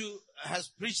Achu has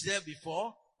preached there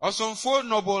before. Ɔsomfo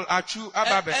Noble Atwu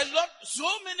aba abɛ. A lot, so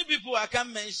many people I can't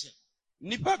mention.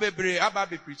 Nipa bebree aba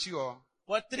abɛpirikyi hɔ.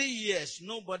 For 3 years,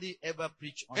 nobody ever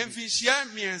preached on it. Mfinhyia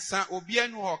mmiɛnsa obiara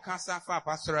nu hɔ kasa fa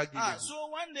pastoral giving. So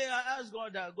one day I asked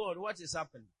God, that God, what is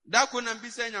happening? Dako na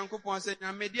mbisa Nyankopɔn sɛ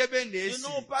nyame deɛ bɛn na You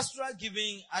know, esi. pastoral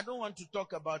giving, I don't want to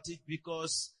talk about it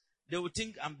because they will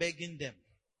think I'm begging them.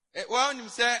 Wɔn nim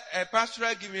sɛ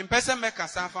pastoral giving mpɛ sɛ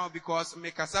mɛkasa fa ho because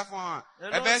mɛkasa fa ho a The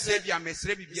Lord ɛbɛn said- sɛ bi a mɛsrɛ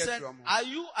He bibi said, afiri ɔmo. are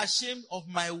you ashamed of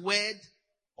my word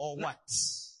or what?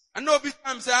 Ana obi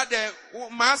tam sɛ adɛ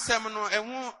m'asɛm no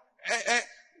ɛho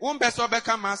wo mpɛ sɛ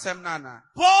ɔbɛka m'asɛm no ana.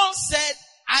 Paul said,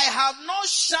 I have not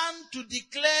shunned to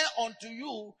declare unto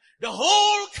you the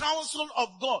whole counsel of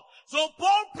God. So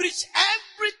Paul preached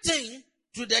everything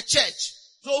to the church.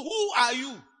 So who are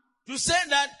you to say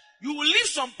that you will leave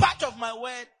some part of my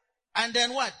word and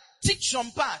then what? Teach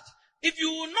some part. If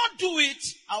you will not do it,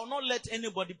 I will not let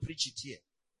anybody preach it here.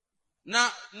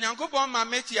 Na nyankopon ma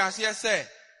meti ase se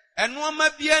enoma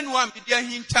bia no am bia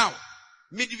hintaw.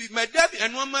 Midi madabi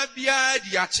enoma bia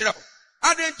di akyerew.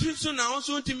 Adentu so na won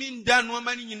so ntimi nda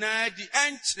enoma ni nyina di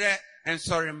enkyere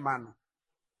ensori ma no.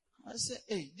 I say,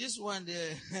 hey, this one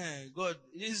there, God,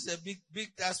 this is a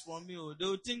big task for me. They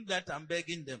will think that I'm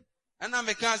begging them. And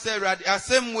I can say,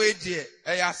 asem way dear,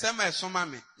 asem esoma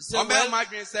me.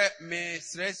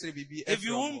 If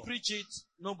you won't preach it,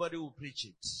 nobody will preach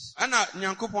it. And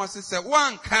Nyankopon say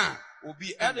one can will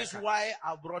be. That is why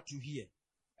I brought you here.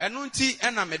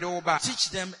 Teach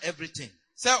them everything.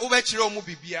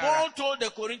 Paul told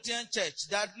the Corinthian church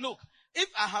that, look, if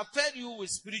I have fed you with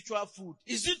spiritual food,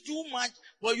 is it too much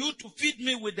for you to feed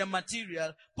me with the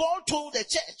material? Paul told the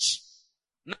church.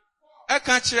 I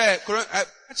can't share,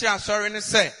 sorry, and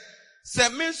say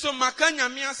me so makanya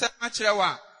mi asa achire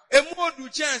wa. Emu du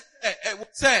chance,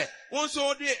 say, one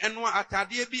so de and one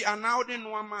atadie bi anawde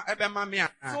no ama ebema me.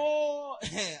 So,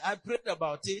 I prayed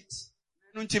about it.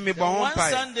 One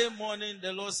Sunday morning,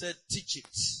 the Lord said, teach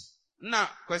it. Na,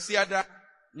 kwesi ada.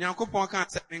 And you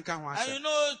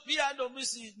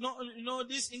know,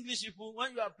 these English people,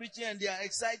 when you are preaching and they are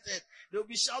excited, they'll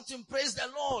be shouting, praise the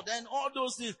Lord, and all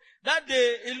those things. That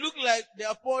day, it looked like they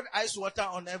have poured ice water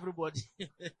on everybody.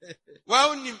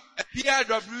 Well,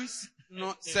 PRWC,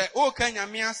 no, say, oh, can you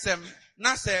me asem?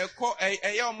 Na say, ko,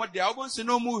 mo de, obonse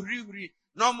no mu huri.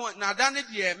 No more, na dane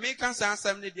de, make us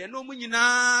answer me de, no mu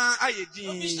nyina ayedi.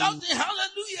 They'll be shouting,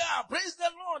 hallelujah, praise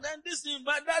the Lord, and this thing.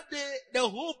 But that day, the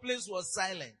whole place was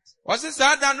silent. Was it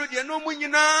sad that no mu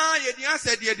nyina yedi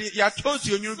answer de, ya told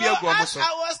you be a go. As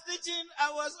I was teaching,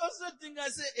 I was also thinking, I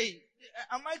say, hey,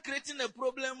 am I creating a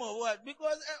problem or what?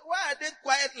 Because why are they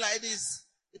quiet like this?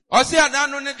 Osi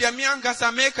adano ne de mi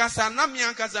ankasa make us na mi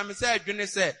ankasa me say adwene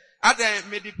say ada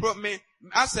me di pro me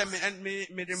asem and me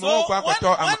the mo kwa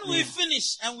kwato am. When we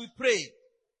finish and we pray,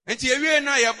 enti ewie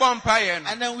na ye bom paye no,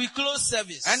 and then we close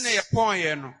service, and ye pon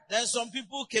ye no, then some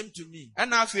people came to me,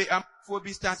 and afi for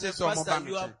be started so mo ba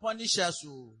me. You have punished us.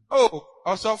 Oh,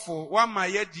 osofo wa ma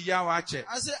ye di ya wa che.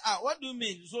 I say, what do you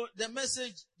mean? So the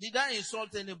message, did I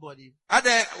insult anybody?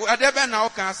 Ade be na o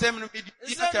kan asem no bi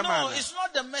di tema. No, it's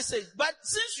not the message. But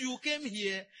since you came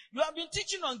here, you have been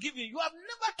teaching on giving. You have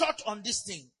never taught on this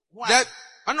thing. Why? That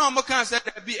I know mo kan say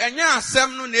bi enya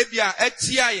asem no na bia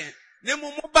atia yen. Ne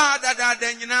mu ba dada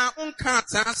nyina unka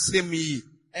asem yi.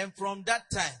 And from that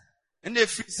time, and they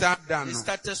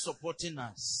started supporting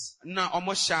us. And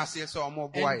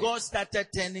God started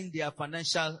turning their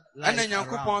financial life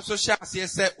around.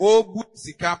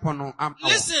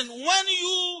 Listen, when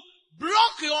you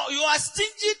block you are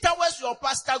stingy towards your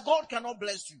pastor, God cannot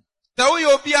bless you. Let me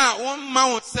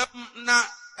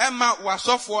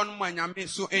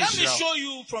show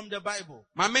you from the Bible.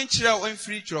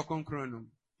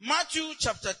 Matthew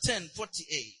chapter 10,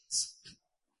 48.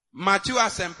 Matthew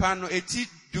asempano eti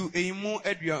du eimu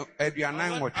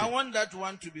I want that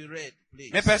one to be read,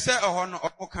 please.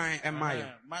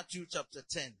 Matthew chapter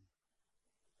 10.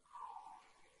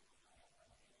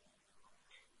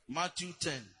 Matthew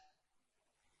 10.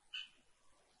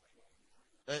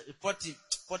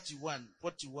 41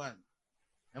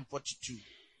 and 42.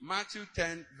 Matthew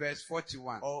 10 verse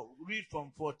 41. Or read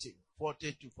from 40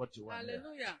 to 41.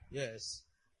 Hallelujah. Yes.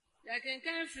 Ya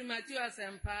kenkan firi Matthew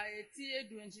asempa eti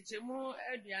edu nchichemu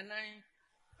aduanan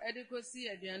edikosi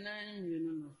aduanan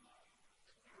mienu no.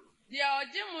 Dia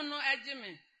ojimu no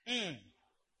ejime.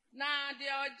 Na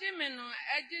dia ojime no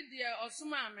eji dia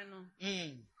osuma ame no.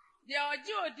 Dia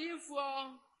oji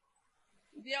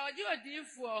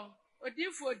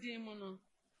odifuo dimu no.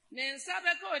 Ne nsa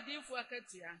beka odifuo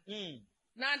akatua.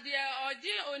 Na dia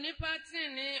oji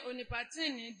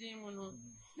onipatini dimu no.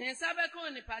 Ne nsa beka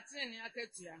onipatini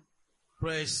akatua.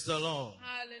 Praise the Lord.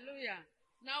 Hallelujah.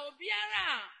 Na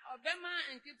obiara obema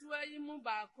nkituwa yimu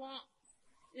baako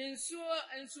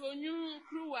nsuonyu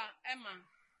kruwa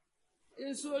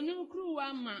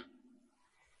ma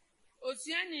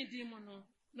osuani di mu no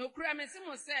no kura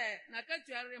mesimo se na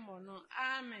katuare mo no.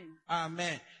 Amen.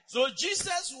 Amen. So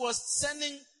Jesus was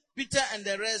sending Peter and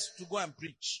the rest to go and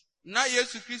preach. Na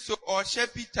Yesu Kristo oshe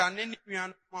Peter ne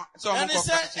nuan so and he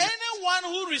said, anyone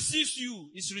who receives you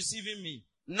is receiving me.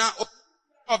 Na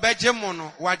and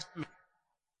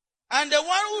the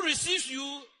one who receives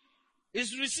you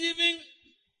is receiving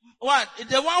what?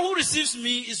 The one who receives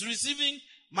me is receiving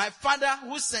my Father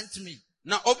who sent me.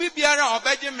 Na obi biara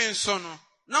obeje me nso no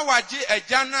na waje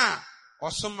agya na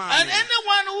osoma. And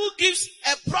anyone who gives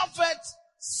a prophet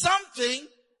something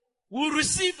will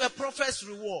receive a prophet's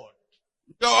reward.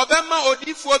 Obema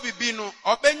odifuo bibi no,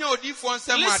 obenya odifuo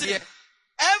nsem Listen, ade.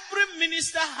 every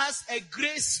minister has a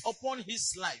grace upon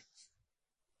his life.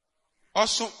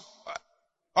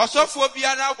 Osofuo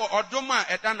biara wo odoma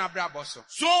eda na brabo so.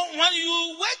 So when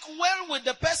you work well with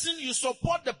the person, you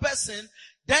support the person,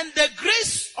 then the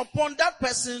grace upon that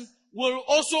person will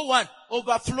also what?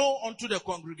 Overflow onto the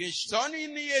congregation. So oni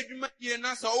ni edwuma die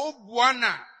na so obua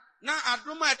na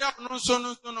adoma eda no so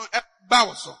no ba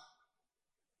wo so.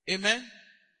 Amen.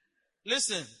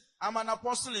 Listen, I'm an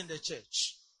apostle in the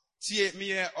church. Tie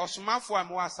me osomafo a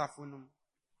mo asafo no.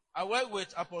 I work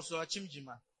with Apostle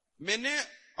Achimjima. Me ne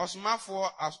osomafo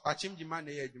Achimjima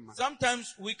na ye adwuma.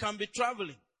 Sometimes we can be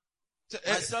traveling,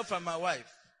 myself and my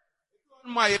wife.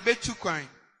 Ma ye betu kwan.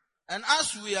 And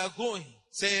as we are going,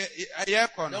 Say ye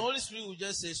the Holy Spirit will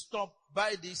just say, stop,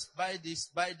 buy this, buy this,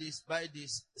 buy this, buy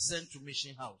this, send to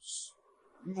Mission House.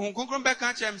 Nkunkun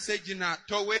beka chem say gina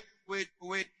to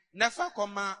wait never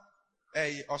koma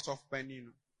osof pani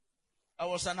no. I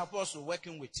was an apostle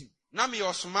working with him. Na me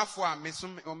osomafo a me so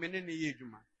omene ne ye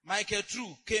adwuma. Michael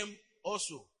True came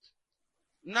also.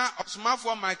 Na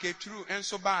osomafo Michael True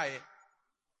enso baaye.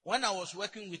 When I was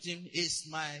working with him, he's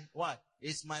my what?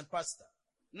 He's my pastor.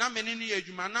 Na mene ne ye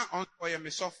adwuma na oye me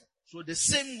sofo. So the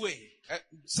same way.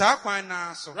 Sa kwan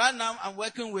na so. Right now I'm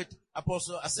working with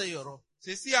Apostle Aseyoro.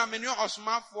 Sisi a mene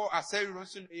osomafo asayiro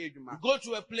nso ne ye We adwuma. go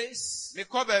to a place. Me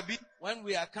ko ba bi When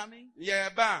we are coming, ye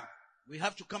ba we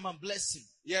have to come and bless him.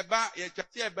 ye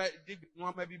twate ba dig no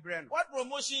ma bi bre no. What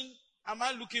promotion am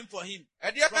I looking for him?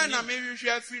 E dia ba na me hwehwe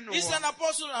afiri no. He's an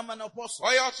apostle, I'm an apostle.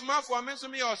 Oye osomafo me so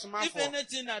me ye If osomafo.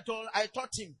 anything at all, I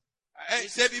taught him.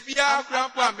 Se bibia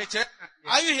krampo a me che.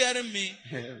 Are you hearing me?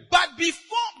 But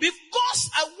because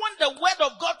I want the word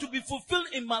of God to be fulfilled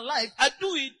in my life, I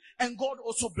do it and God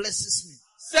also blesses me.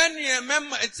 Said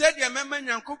the member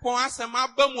Yankupon asem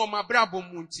abam wo mabrabo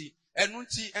mu nti enu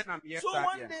nti na me So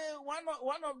one day,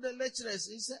 one of the lecturers,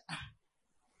 he said,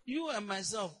 you and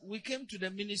myself, we came to the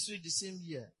ministry the same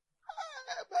year.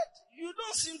 But you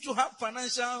don't seem to have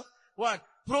financial,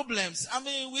 problems. I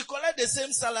mean, we collect the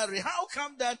same salary. How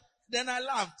come that? Then I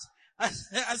laughed. I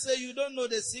said, you don't know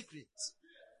the secret.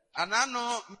 And I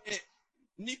know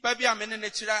nipa bi amene ne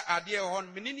kira ade e ho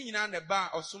me ni nyina na ba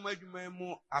osoma adwuma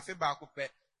mu afe ba ko pe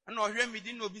na ohwe me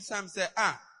di na obi sam say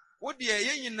wo de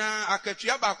ye nyina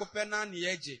akatua ba ko pe na ne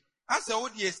yeje asa wo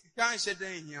de sika nhye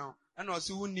dan hia na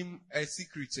osi wunim a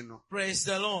secret no. Praise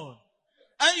the Lord.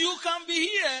 And you can be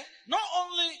here, not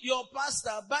only your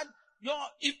pastor, but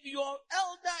if your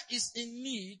elder is in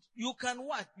need, you can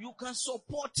what? You can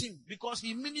support him because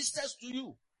he ministers to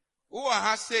you. Wo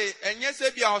ha say enye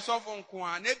se bia osofo nko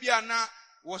a na bia na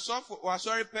wasofo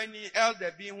wasori pani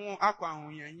elder bi ho akwa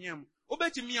hoyanyam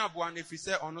obetimi aboa na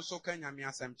fise ono so ka nyame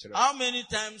asem kire. How many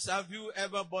times have you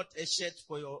ever bought a shirt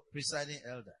for your presiding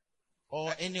elder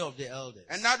or any of the elders?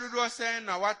 And na dodo say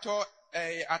na wato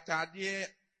atade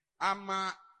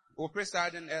ama o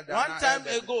presiding elder. One time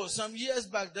ago, some years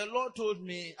back, the Lord told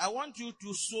me, I want you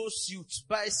to sew suits,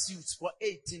 buy suits for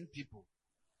 18 people.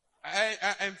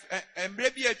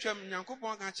 Embre bi atwam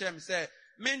Nyankopon ka kire me say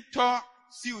mento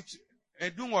suit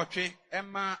edunwotwe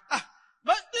ema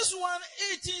But this one,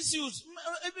 18 suits,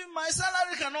 even my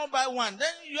salary cannot buy one.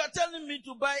 Then you are telling me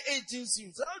to buy 18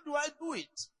 suits. How do I do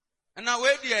it? and now we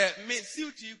there me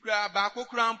suit you kra ba ko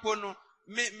kra mpo no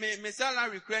me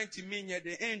salary kra nti me nye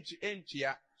de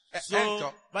entua.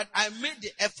 So, but I made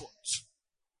the effort.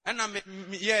 And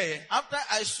yeah. After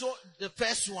I saw the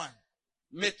first one,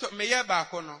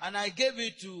 and I gave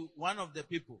it to one of the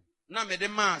people.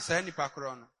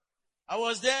 I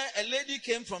was there, a lady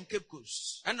came from Cape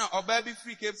Coast. And baby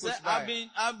free Cape Coast.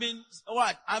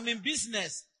 I'm in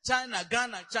business. China,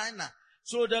 Ghana, China.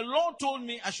 So the Lord told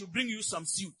me I should bring you some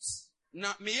suits.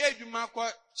 Now,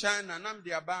 China,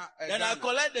 then I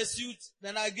collect the suits,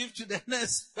 then I give to the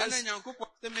next person. I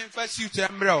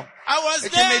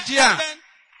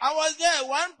was there,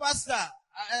 one pastor,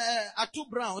 Atu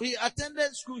Brown, he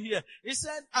attended school here. He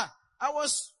said, I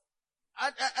was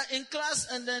in class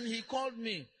and then he called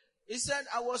me. He said,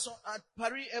 I was at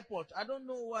Paris airport. I don't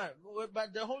know why,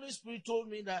 but the Holy Spirit told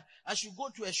me that I should go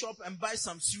to a shop and buy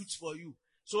some suits for you.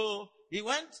 So he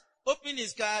went, opened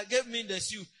his car, gave me the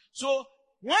suit. So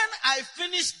when I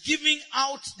finished giving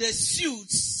out the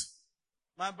suits,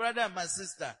 my brother and my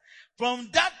sister, from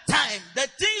that time, the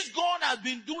things God has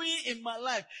been doing in my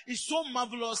life is so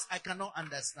marvelous I cannot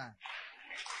understand.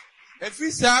 If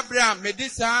we say Abraham, me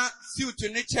this suit to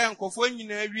nature and kofo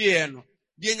nyina wie no.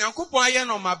 Die Nyankopon aye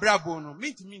no mabrabo no,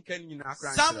 me nkan nyina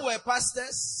akran. Some were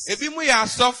pastors. Ebi mu ya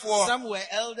asofo. Some were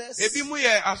elders. Ebi mu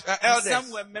ya elders.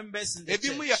 Some were members in the church.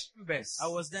 Ebi mu ya members. I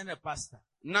was then a pastor.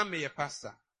 Na me ye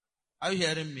pastor. Are you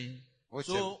hearing me? What's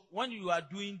So when you are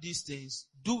doing these things,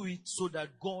 do it so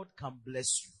that God can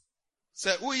bless you.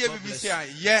 Sɛ woyɛ God biribi bless sɛ a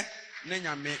yɛ ne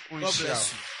Nyame God nhyira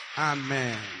bless wo. you.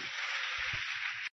 Amen.